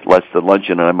Levy just left the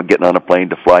luncheon, and I'm getting on a plane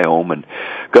to fly home and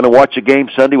going to watch a game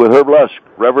Sunday with Herb Lusk,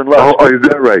 Reverend Lusk. Oh, is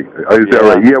that right? Is that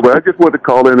right? Yeah. Well, I just wanted to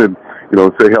call in and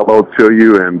say hello to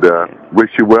you and wish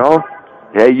you well.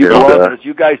 Hey, you belong in this.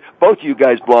 You guys, both of you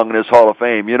guys belong in this Hall of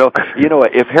Fame. You know,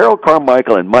 if Harold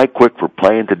Carmichael and Mike Quick were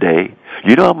playing today,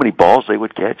 you know how many balls they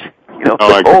would catch? You know,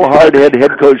 hard-head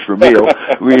head coach Vermeil,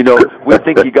 we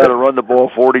think you got to run the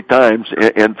ball 40 times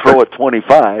and throw it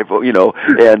 25,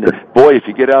 and boy, if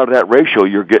you get out of that ratio,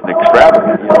 you're getting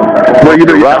extravagant. Well,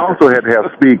 you also had to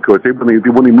have speed, Coach. They wouldn't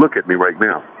even look at me right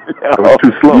now. I was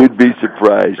too slow. You'd be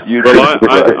surprised.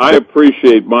 I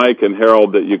appreciate Mike and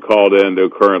Harold that you called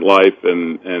into Current Life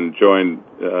and joined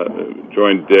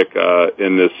Dick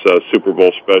in this Super Bowl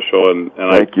special, and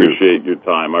I appreciate your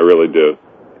time. I really do.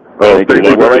 Thank you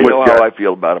Well, very you know much, how I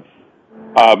feel about him.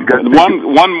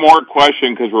 One more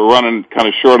question, because we're running kind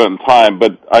of short on time,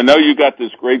 but I know you got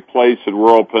this great place in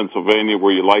rural Pennsylvania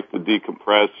where you like to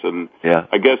decompress, and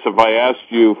I guess if I asked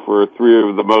you for three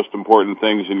of the most important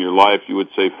things in your life, you would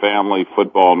say family,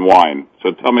 football, and wine.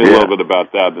 So tell me a little bit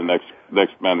about that in the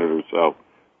next minute or so.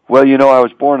 Well, I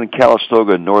was born in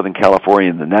Calistoga, Northern California,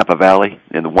 in the Napa Valley,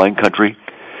 in the wine country,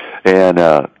 and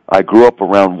I grew up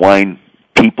around wine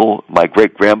people. My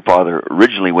great-grandfather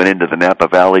originally went into the Napa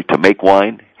Valley to make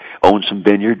wine, owned some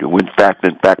vineyard. In fact,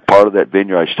 part of that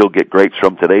vineyard I still get grapes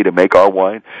from today to make our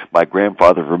wine. My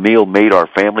grandfather Vermeil made our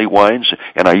family wines,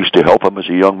 and I used to help him as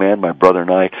a young man. My brother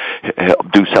and I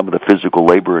helped do some of the physical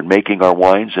labor in making our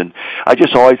wines, and I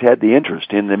just always had the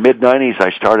interest. In the mid-'90s,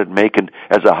 I started making,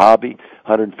 as a hobby,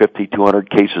 150,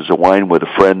 200 cases of wine with a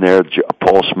friend there,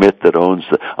 Paul Smith, that owns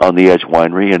the On the Edge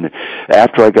Winery. And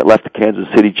after I left the Kansas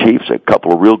City Chiefs, a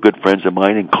couple of real good friends of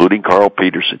mine, including Carl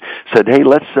Peterson, said, "Hey,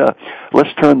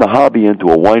 let's turn the hobby into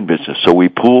a wine business." So we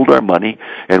pooled our money,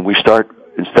 and we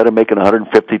instead of making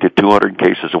 150 to 200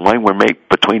 cases of wine, we make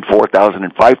between 4,000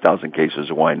 and 5,000 cases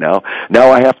of wine now.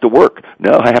 Now I have to work.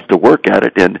 At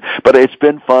it. But it's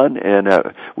been fun,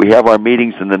 and we have our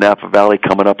meetings in the Napa Valley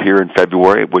coming up here in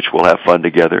February, which we'll have fun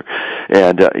together.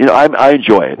 And, I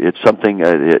enjoy it. It's something,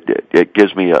 it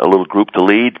gives me a little group to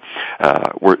lead.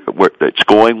 It's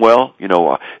going well.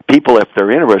 People, if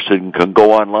they're interested, can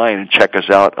go online and check us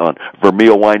out on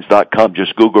VermeilWines.com.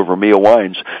 Just Google Vermeil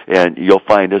Wines, and you'll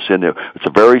find us in there. It's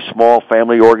a very small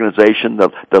family organization.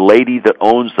 The lady that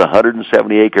owns the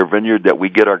 170-acre vineyard that we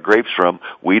get our grapes from,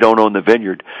 we don't own the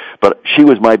vineyard, but she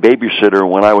was my babysitter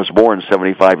when I was born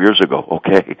 75 years ago,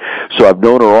 okay? So I've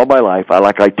known her all my life.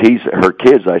 I tease her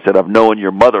kids. I said, I've known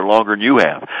your mother longer than you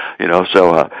have,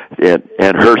 so,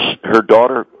 and her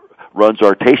daughter runs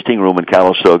our tasting room in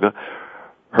Calistoga.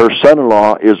 Her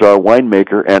son-in-law is our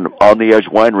winemaker and On the Edge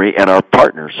Winery and our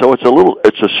partner. So it's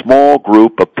a small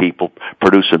group of people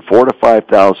producing 4,000 to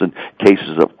 5,000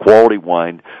 cases of quality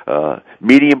wine,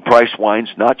 medium-priced wines,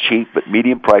 not cheap, but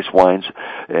medium-priced wines,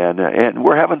 and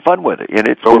we're having fun with it. And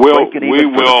it's for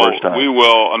the first time. We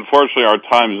will. Unfortunately, our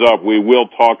time's up. We will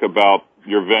talk about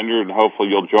your vineyard, and hopefully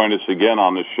you'll join us again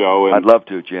on the show. And, I'd love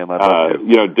to, Jim. I'd love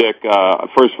to. Dick,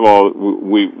 first of all,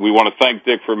 we want to thank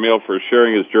Dick Vermeil for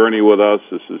sharing his journey with us.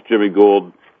 This is Jimmy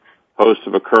Gould, host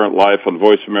of A Current Life on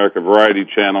Voice America Variety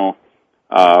Channel.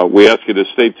 We ask you to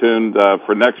stay tuned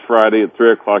for next Friday at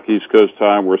 3 o'clock East Coast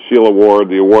time, where Sheila Ward,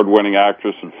 the award-winning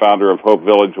actress and founder of Hope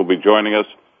Village, will be joining us.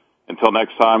 Until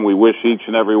next time, we wish each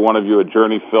and every one of you a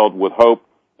journey filled with hope,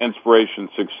 inspiration,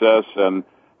 success, and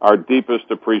our deepest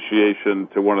appreciation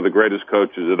to one of the greatest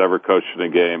coaches that ever coached in a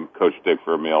game, Coach Dick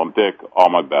Vermeil. And Dick, all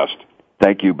my best.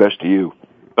 Thank you. Best to you.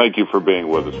 Thank you for being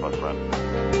with us, my friend.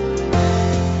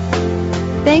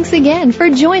 Thanks again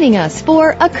for joining us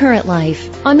for A Current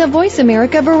Life on the Voice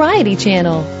America Variety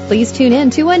Channel. Please tune in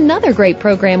to another great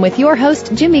program with your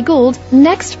host, Jimmy Gould,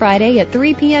 next Friday at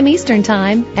 3 p.m. Eastern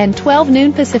Time and 12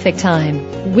 noon Pacific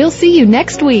Time. We'll see you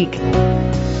next week.